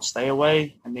might as well stay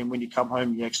away. And then when you come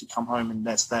home, you actually come home and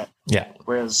that's that. Yeah.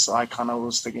 Whereas I kind of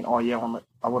was thinking, oh, yeah,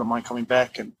 I wouldn't mind coming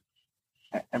back and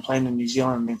playing in New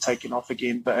Zealand and then taking off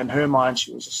again. But in her mind,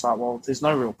 she was just like, well, there's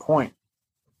no real point.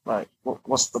 Like,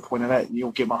 what's the point of that?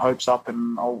 You'll get my hopes up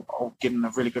and I'll get in a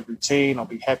really good routine. I'll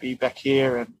be happy back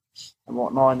here and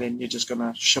whatnot. And then you're just going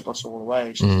to ship us all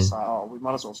away. She's just like, oh, we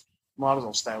might as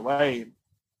well stay away. And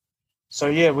so,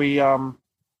 yeah, we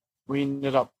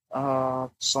ended up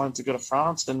deciding to go to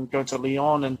France and go to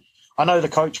Lyon. And I know the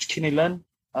coach, Kenny Lynn.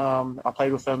 I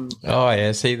played with him. Oh, yeah.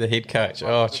 Is he the head coach?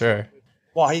 Oh, true.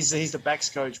 Well, he's the backs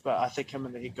coach, but I think him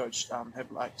and the head coach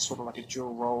have like sort of like a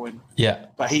dual role. And Yeah.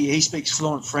 but he speaks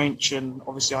fluent French, and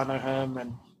obviously I know him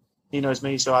and he knows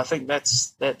me. So I think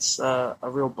that's a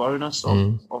real bonus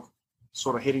of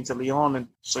sort of heading to Lyon. And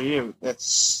so yeah,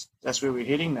 that's where we're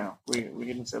heading now. We're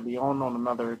heading to Lyon on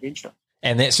another adventure.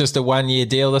 And that's just a 1-year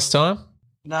deal this time?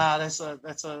 Nah, that's a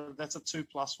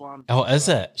 2+1. Oh, is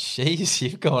it? Jeez,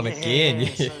 you've gone again.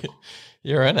 So,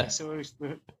 You're in it. So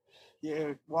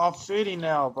yeah, well, I'm 30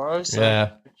 now, bro. So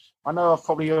Yeah. I know I've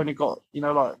probably only got,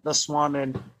 like this one,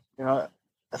 and,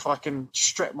 if I can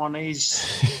strap my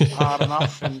knees hard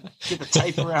enough and get the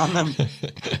tape around them,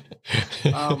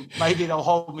 maybe they'll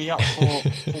hold me up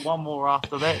for one more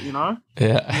after that,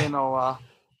 Yeah.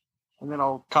 And then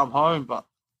I'll come home. But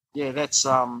yeah, that's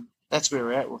where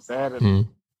we're at with that. And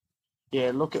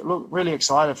yeah, look really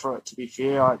excited for it, to be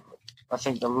fair. I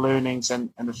think the learnings and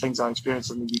the things I experienced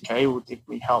in the UK will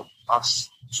definitely help us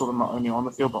sort of not only on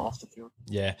the field but off the field.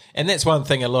 Yeah, and that's one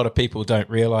thing a lot of people don't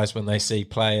realise when they see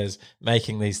players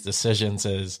making these decisions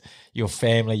is your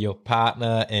family, your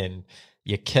partner and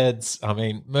your kids. I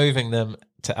mean, moving them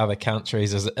to other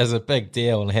countries is a big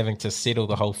deal, and having to settle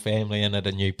the whole family in at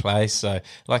a new place. So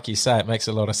like you say, it makes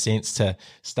a lot of sense to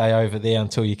stay over there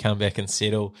until you come back and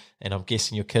settle. And I'm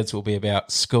guessing your kids will be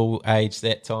about school age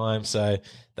that time, so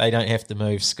they don't have to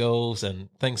move schools and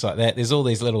things like that. There's all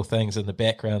these little things in the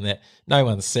background that no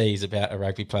one sees about a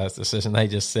rugby player's decision. They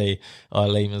just see,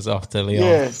 Lima's off to Lyon.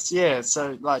 Yes, yeah.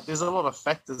 So like, there's a lot of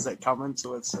factors that come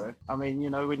into it. So I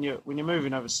mean, when you're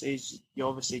moving overseas, you're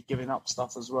obviously giving up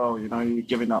stuff as well. You're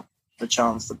giving up the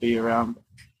chance to be around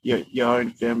your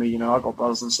own family. I got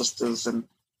brothers and sisters, and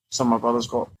some of my brothers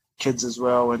got kids as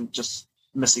well, and just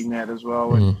missing that as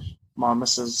well. And my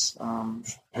missus,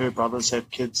 her brothers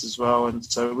have kids as well, and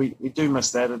so we do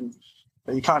miss that.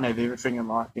 But you can't have everything in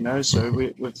life, So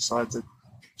we've decided to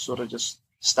sort of just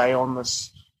stay on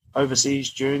this overseas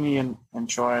journey and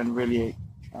try and really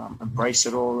embrace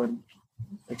it all and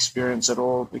experience it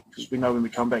all, because we know when we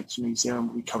come back to New Zealand,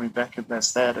 we'll be coming back, and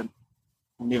that's that, and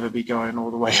we'll never be going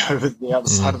all the way over the other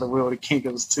side of the world again,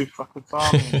 because it's too fucking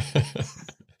far.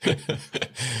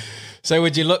 So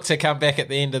would you look to come back at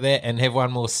the end of that and have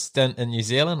one more stint in New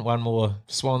Zealand, one more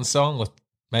swan song with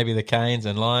maybe the Canes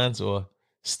and Lions or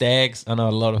Stags? I know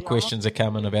a lot of questions are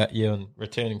coming about you and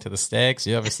returning to the Stags.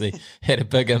 You obviously had a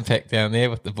big impact down there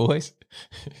with the boys.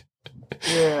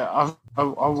 Yeah, I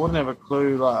wouldn't have a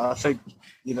clue. Like, I think,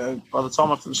 by the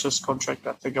time I finish this contract,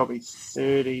 I think I'll be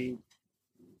 32.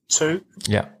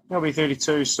 Yeah. I'll be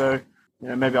 32, so,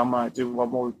 maybe I might do one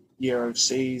more year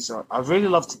overseas. I'd really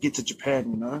love to get to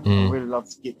Japan, I'd really love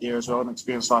to get there as well and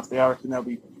experience life there. I reckon that'll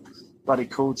be bloody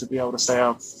cool to be able to say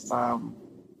I've,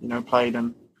 played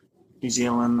in New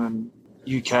Zealand and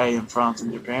UK and France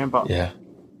and Japan. But yeah,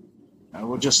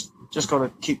 we'll just got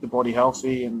to keep the body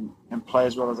healthy and play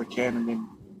as well as I can, and then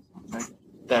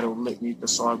that'll let me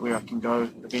decide where I can go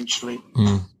eventually.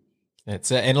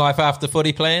 That's it. And life after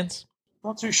footy plans?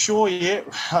 Not too sure yet.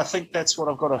 I think that's what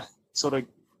I've got to sort of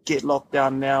get locked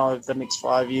down now over the next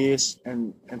 5 years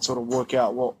and sort of work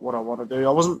out what I want to do.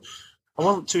 I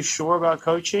wasn't too sure about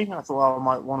coaching. I thought I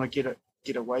might want to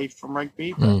get away from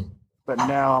rugby, but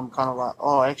now I'm kind of like,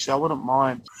 actually I wouldn't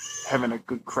mind having a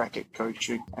good crack at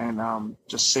coaching and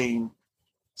just seeing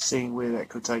where that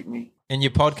could take me. And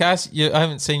your podcast, I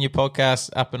haven't seen your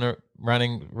podcast up and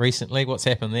running recently. What's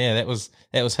happened there? That was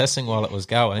hissing while it was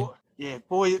going. Yeah,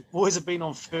 boys have been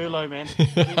on furlough, man.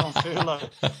 Been on furlough.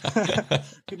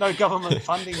 No government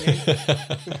funding, man.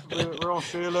 We're on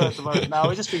furlough at the moment. No,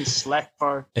 we've just been slack,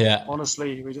 bro. Yeah.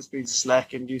 Honestly, we've just been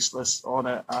slack and useless on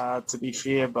it, to be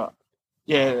fair. But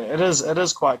yeah, it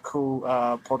is quite cool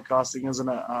podcasting, isn't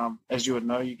it? As you would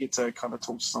know, you get to kind of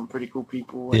talk to some pretty cool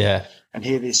people and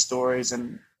hear their stories,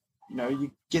 and you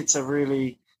get to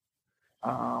really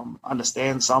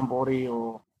understand somebody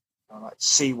or like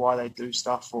see why they do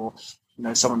stuff, or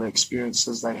some of the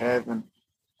experiences they have, and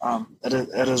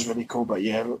it is really cool. But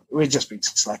yeah, we've just been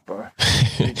slack, bro.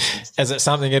 Is it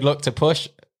something you'd look to push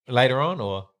later on,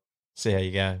 or see how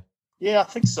you go? Yeah, I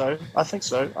think so. I think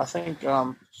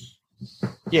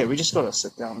we just got to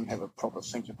sit down and have a proper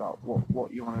think about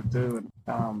what you want to do,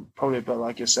 and probably a bit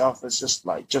like yourself, it's just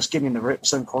like just getting the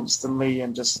reps in constantly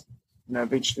and just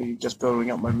eventually just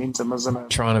building up momentum, isn't it?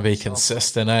 Trying to be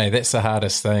consistent, That's the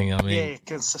hardest thing. I mean, yeah,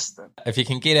 consistent. If you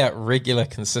can get out regular,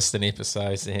 consistent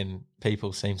episodes, then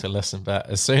people seem to listen, but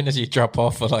as soon as you drop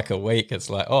off for like a week, it's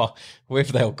like, oh, where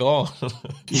have they all gone?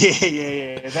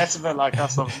 Yeah. That's a bit like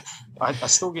us. I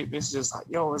still get messages like,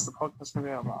 yo, where's the podcast going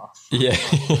to be? I'm like, oh,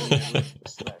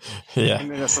 fuck, Yeah.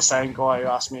 And then it's the same guy who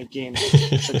asked me again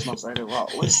 6 months later,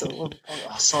 like,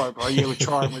 sorry, bro. Yeah, we're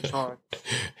trying.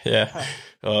 Yeah.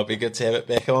 Oh, it'd be good to have it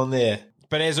back on there.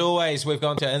 But as always, we've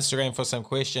gone to Instagram for some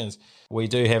questions. We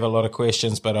do have a lot of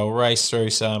questions, but I'll race through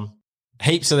some.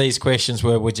 Heaps of these questions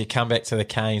were, would you come back to the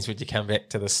Canes? Would you come back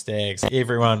to the Stags?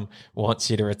 Everyone wants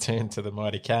you to return to the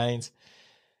mighty Canes.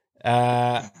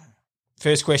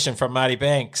 First question from Marty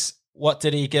Banks. What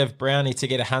did he give Brownie to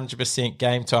get 100%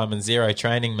 game time and 0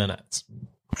 training minutes?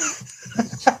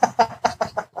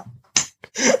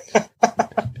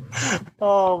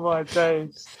 Oh, my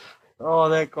days. Oh,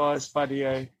 that guy's funny,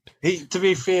 eh? To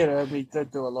be fair to him, he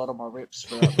did do a lot of my reps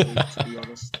throughout the week, to be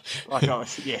honest. Like,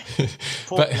 yeah.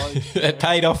 But it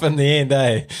paid off in the end,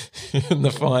 eh? In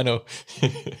the final.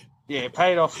 Yeah, it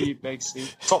paid off for you,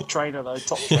 Banksy. Top trainer, though,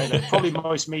 top trainer. Probably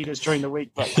most meters during the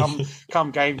week, but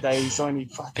come game day, he's only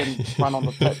fucking run on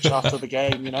the pitch after the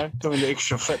game, doing the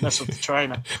extra fitness with the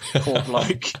trainer. Poor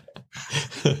bloke.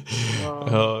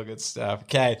 Oh, good stuff.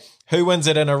 Okay, who wins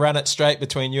it in a run it straight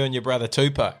between you and your brother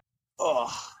Tupou?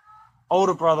 Oh,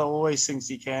 older brother always thinks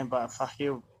he can, but fuck,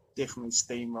 he'll definitely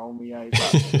steamroll me, eh?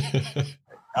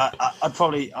 But I'd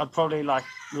probably like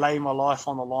lay my life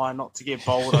on the line not to get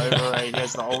bowled over, eh?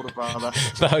 As the older brother.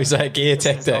 The Jose Gear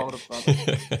tactic.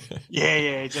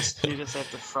 Yeah, you just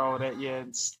have to throw it at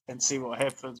you and see what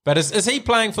happens. But is he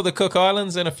playing for the Cook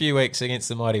Islands in a few weeks against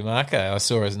the mighty Marco? I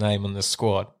saw his name on the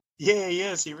squad. Yeah, he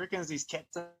is. He reckons he's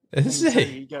captain. Is he?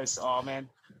 He goes, oh man,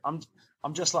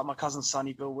 I'm just like my cousin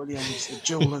Sonny Bill Williams, the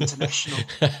dual international.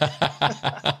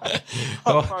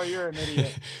 Oh, bro, you're an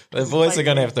idiot. The boys are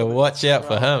going to have to watch out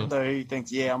for him. Though he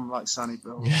thinks, yeah, I'm like Sonny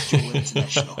Bill, dual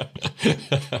international.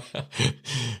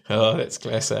 Oh, that's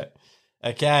classic.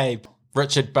 Okay,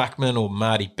 Richard Buckman or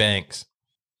Marty Banks?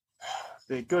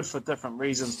 They're good for different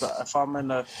reasons, but if I'm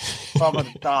in a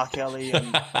dark alley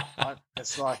and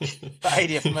it's like the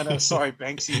 80th minute, sorry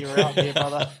Banksy, you're out there,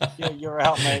 brother. You're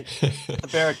out, mate. The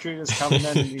Barracuda's coming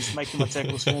in and he's making my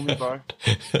tackles for me, bro.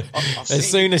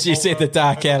 As soon as you said the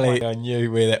dark alley, I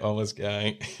knew where that one was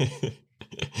going.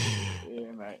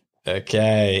 Yeah, mate.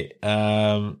 Okay.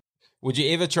 Would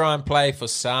you ever try and play for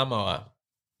Samoa?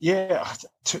 Yeah,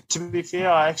 to be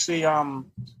fair, I actually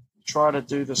try to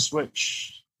do the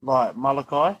switch. Like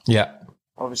Malachi. Yeah.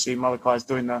 Obviously, Malachi's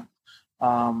doing the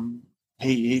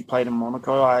he played in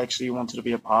Monaco. I actually wanted to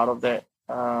be a part of that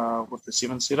with the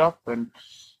 7 setup, and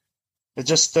it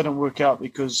just didn't work out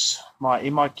because my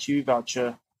MIQ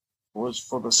voucher was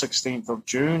for the 16th of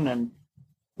June, and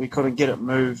we couldn't get it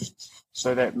moved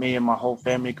so that me and my whole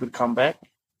family could come back.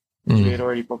 We had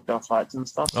already booked our flights and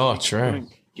stuff. So true.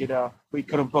 We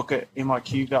couldn't book an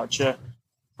MIQ voucher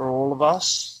for all of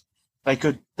us. They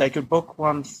could book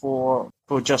one for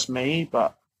just me,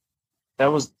 but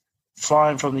that was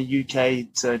flying from the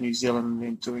UK to New Zealand and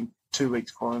then doing 2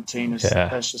 weeks quarantine.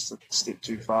 That's just a step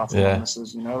too far for my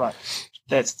missus, Like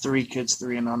that's 3 kids,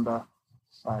 3 and under.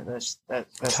 Like that's like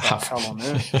hell on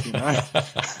earth,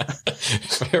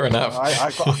 Fair enough. I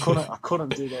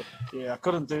couldn't do that. Yeah, I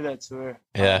couldn't do that to her.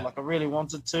 Yeah, like I really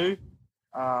wanted to.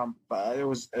 But I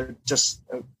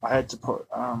had to put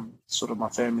sort of my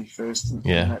family first in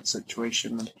that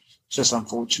situation, and it's just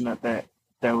unfortunate that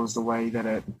was the way that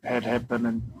it had happened,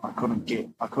 and I couldn't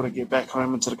get back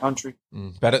home into the country.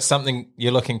 But it's something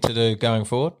you're looking to do going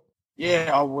forward?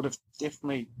 Yeah, I would have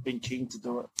definitely been keen to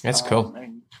do it. That's cool.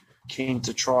 And keen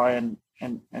to try and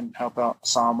help out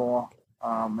Samoa,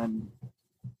 and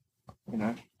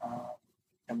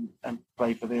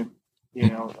play for them.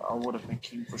 Yeah, I would have been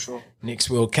keen for sure. Next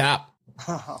World Cup.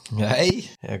 Hey,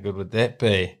 how good would that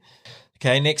be?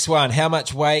 Okay, next one. How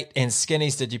much weight and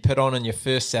skinnies did you put on in your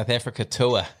first South Africa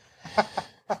tour?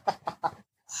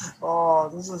 Oh,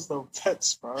 this is the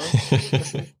pits, bro.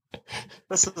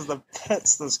 This is the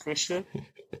pits, this question.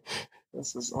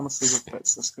 This is honestly the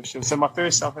pits, this question. So my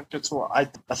first South Africa tour, I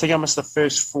think I missed the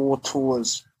first 4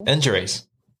 tours. Injuries?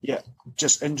 Yeah,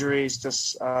 just injuries,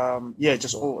 just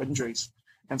all injuries.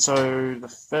 And so the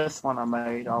 5th one I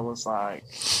made, I was like,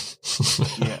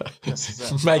 yeah, this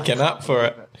is it. Making up for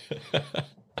it.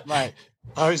 Mate,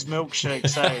 those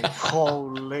milkshakes,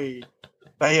 holy,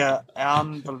 they are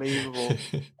unbelievable.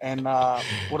 And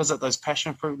what is it, those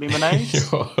passion fruit lemonades?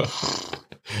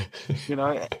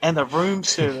 And the room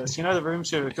service,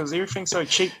 because everything's so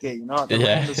cheap there, the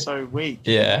rand is so weak.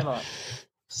 Yeah.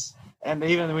 And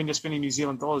even when you're spending New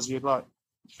Zealand dollars, you'd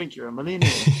think you're a millionaire.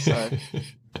 So,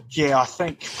 yeah, I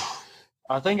think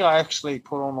I think I actually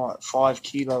put on like 5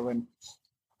 kilo and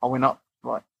I went up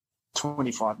like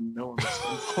 25 mil.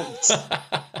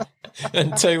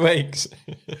 In 2 weeks.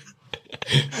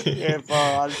 Yeah,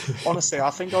 bro. Honestly, I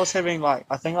think I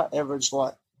averaged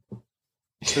like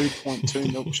 2.2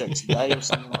 milkshakes a day or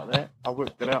something like that. I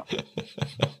worked it out.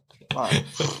 Like,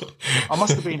 I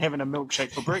must have been having a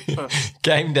milkshake for breakfast.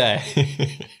 Game day.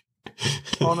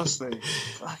 Honestly,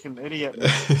 fucking idiot.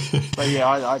 But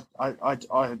yeah,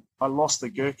 I lost the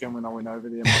gherkin when I went over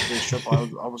there my first trip.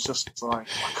 I was just like,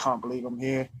 I can't believe I'm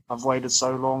here. I've waited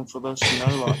so long for this, you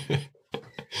know. Like,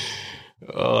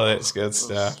 oh, that's good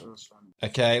stuff. It was fun.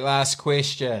 Okay, last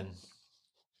question.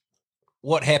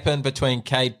 What happened between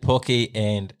Cade Pookie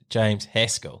and James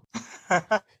Haskell?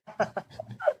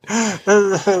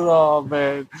 Oh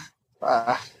man,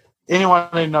 anyone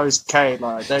who knows Cade,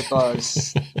 like that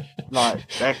guy's like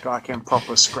that guy can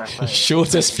proper scrap it.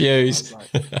 Shortest fuse.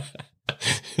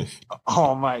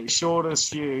 Oh mate,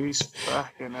 shortest fuse,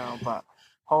 fucking hell! But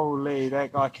holy,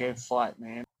 that guy can fight,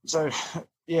 man. So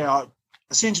yeah,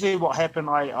 essentially what happened,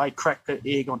 I cracked the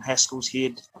egg on Haskell's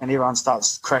head, and everyone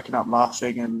starts cracking up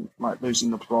laughing and like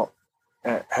losing the plot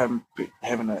at him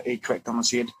having an egg cracked on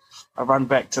his head. I run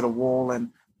back to the wall and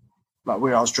like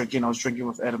where I was drinking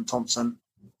with Adam Thompson,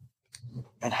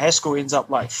 and Haskell ends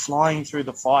up like flying through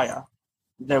the fire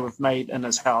that we've made in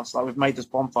his house. Like we've made this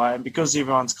bonfire, and because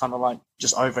everyone's kind of like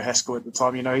just over Haskell at the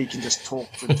time, you know, he can just talk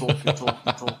and talk and talk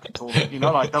and talk and talk, you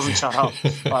know, like doesn't shut up.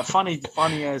 Like funny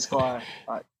as guy.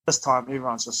 Like this time,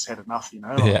 everyone's just had enough, you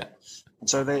know. Like, Yeah. And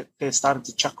so they're starting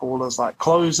to chuck all his like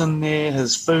clothes in there,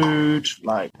 his food,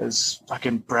 like his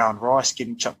fucking brown rice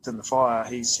getting chucked in the fire.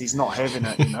 He's not having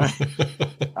it, you know.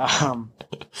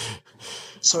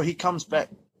 So he comes back,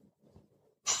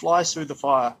 flies through the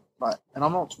fire, like, and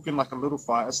I'm not talking like a little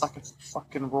fire. It's like a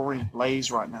fucking roaring blaze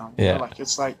right now. You know? Like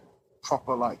it's like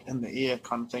proper like in the air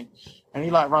kind of thing. And he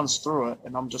like runs through it,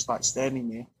 and I'm just like standing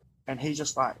there, and he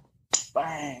just like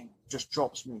bang, just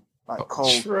drops me like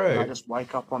cold. True. And I just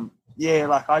wake up on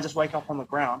the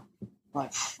ground,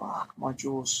 like fuck, my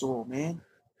jaw's sore, man.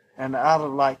 And out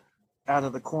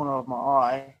of the corner of my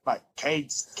eye, like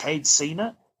Cade's seen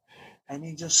it, and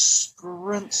he just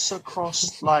sprints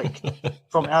across like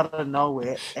from out of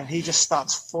nowhere, and he just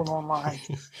starts full on like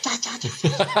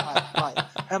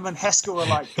him and Haskell are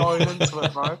like going into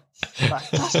it, bro.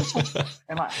 Like,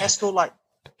 and like Haskell like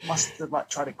must have like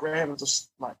tried to grab him, just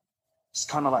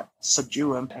kind of like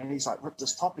subdue him, and he's like ripped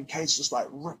his top, and Cade's just like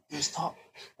ripped his top,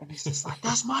 and he's just like,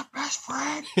 "That's my best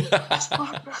friend. That's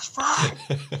my best friend."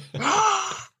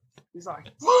 He's like,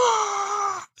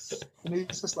 "Wah!" And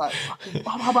he's just like fucking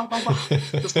bah, bah, bah, bah, bah.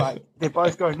 Just like they're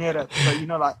both going at it, but you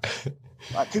know, like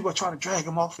people are trying to drag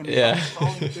him off, and Yeah. he's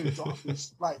throwing the dudes off.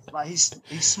 He's like he's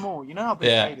small, you know how big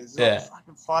Yeah, Cade is? He's yeah. like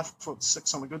fucking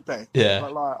 5'6" on a good day. Yeah.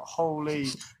 But like holy,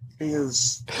 he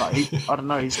is like I don't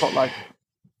know, he's got like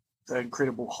the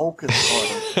Incredible Hulk inside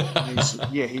him.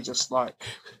 And he just like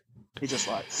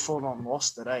full on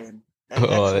lost it, eh? And Oh,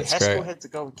 actually, that's Haskell great. had to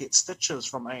go and get stitches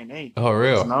from A&E. Oh, His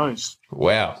real? nose.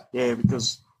 Wow. Yeah,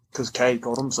 because Cade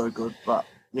got him so good. But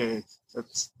yeah, it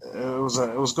was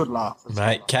a good laugh.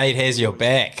 Mate, Cade has your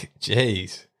back.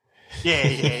 Jeez.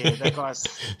 Yeah. That guy's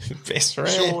Best friend.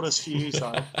 shortest fuse,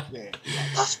 though. Yeah.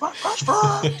 That's my best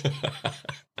friend.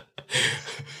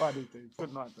 Funny dude.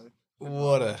 Good night, dude.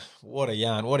 What a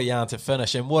yarn. What a yarn to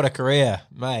finish, and what a career,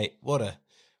 mate. What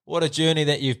a journey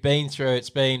that you've been through. It's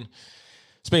been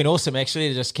awesome actually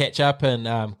to just catch up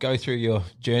and go through your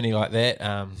journey like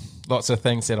that. Lots of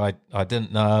things that I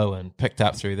didn't know and picked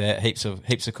up through that. Heaps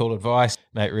of cool advice,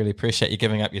 mate. Really appreciate you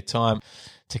giving up your time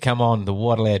to come on the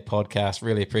What a Lad podcast.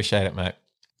 Really appreciate it, mate.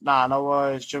 Nah, no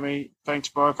worries, Jimmy. Thanks,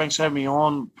 bro. Thanks for having me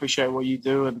on. Appreciate what you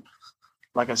do. And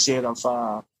like I said, I've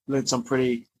learned some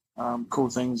pretty cool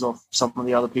things off some of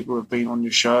the other people who have been on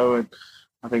your show. And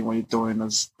I think what you're doing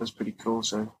is pretty cool.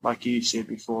 So like you said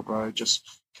before, bro,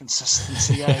 just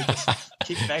consistency, eh? Just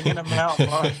keep banging them out,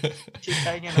 bro. Keep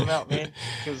banging them out, man.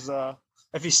 Because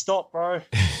if you stop, bro,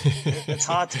 it's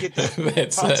hard to get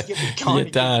the going. You're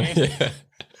done. Again,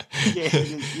 yeah,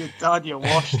 you're done. You're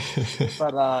washed.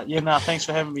 But thanks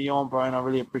for having me on, bro. And I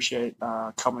really appreciate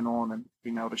coming on and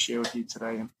being able to share with you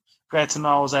today. And glad to know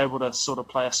I was able to sort of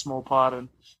play a small part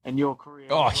in your career.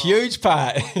 Oh, huge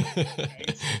part.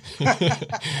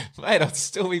 Mate, I'd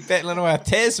still be battling away at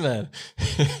Tasman.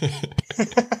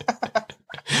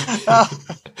 No,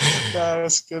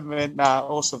 that's good, man. Nah,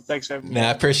 awesome. Thanks for having me.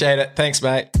 Nah, appreciate it. Thanks,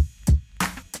 mate.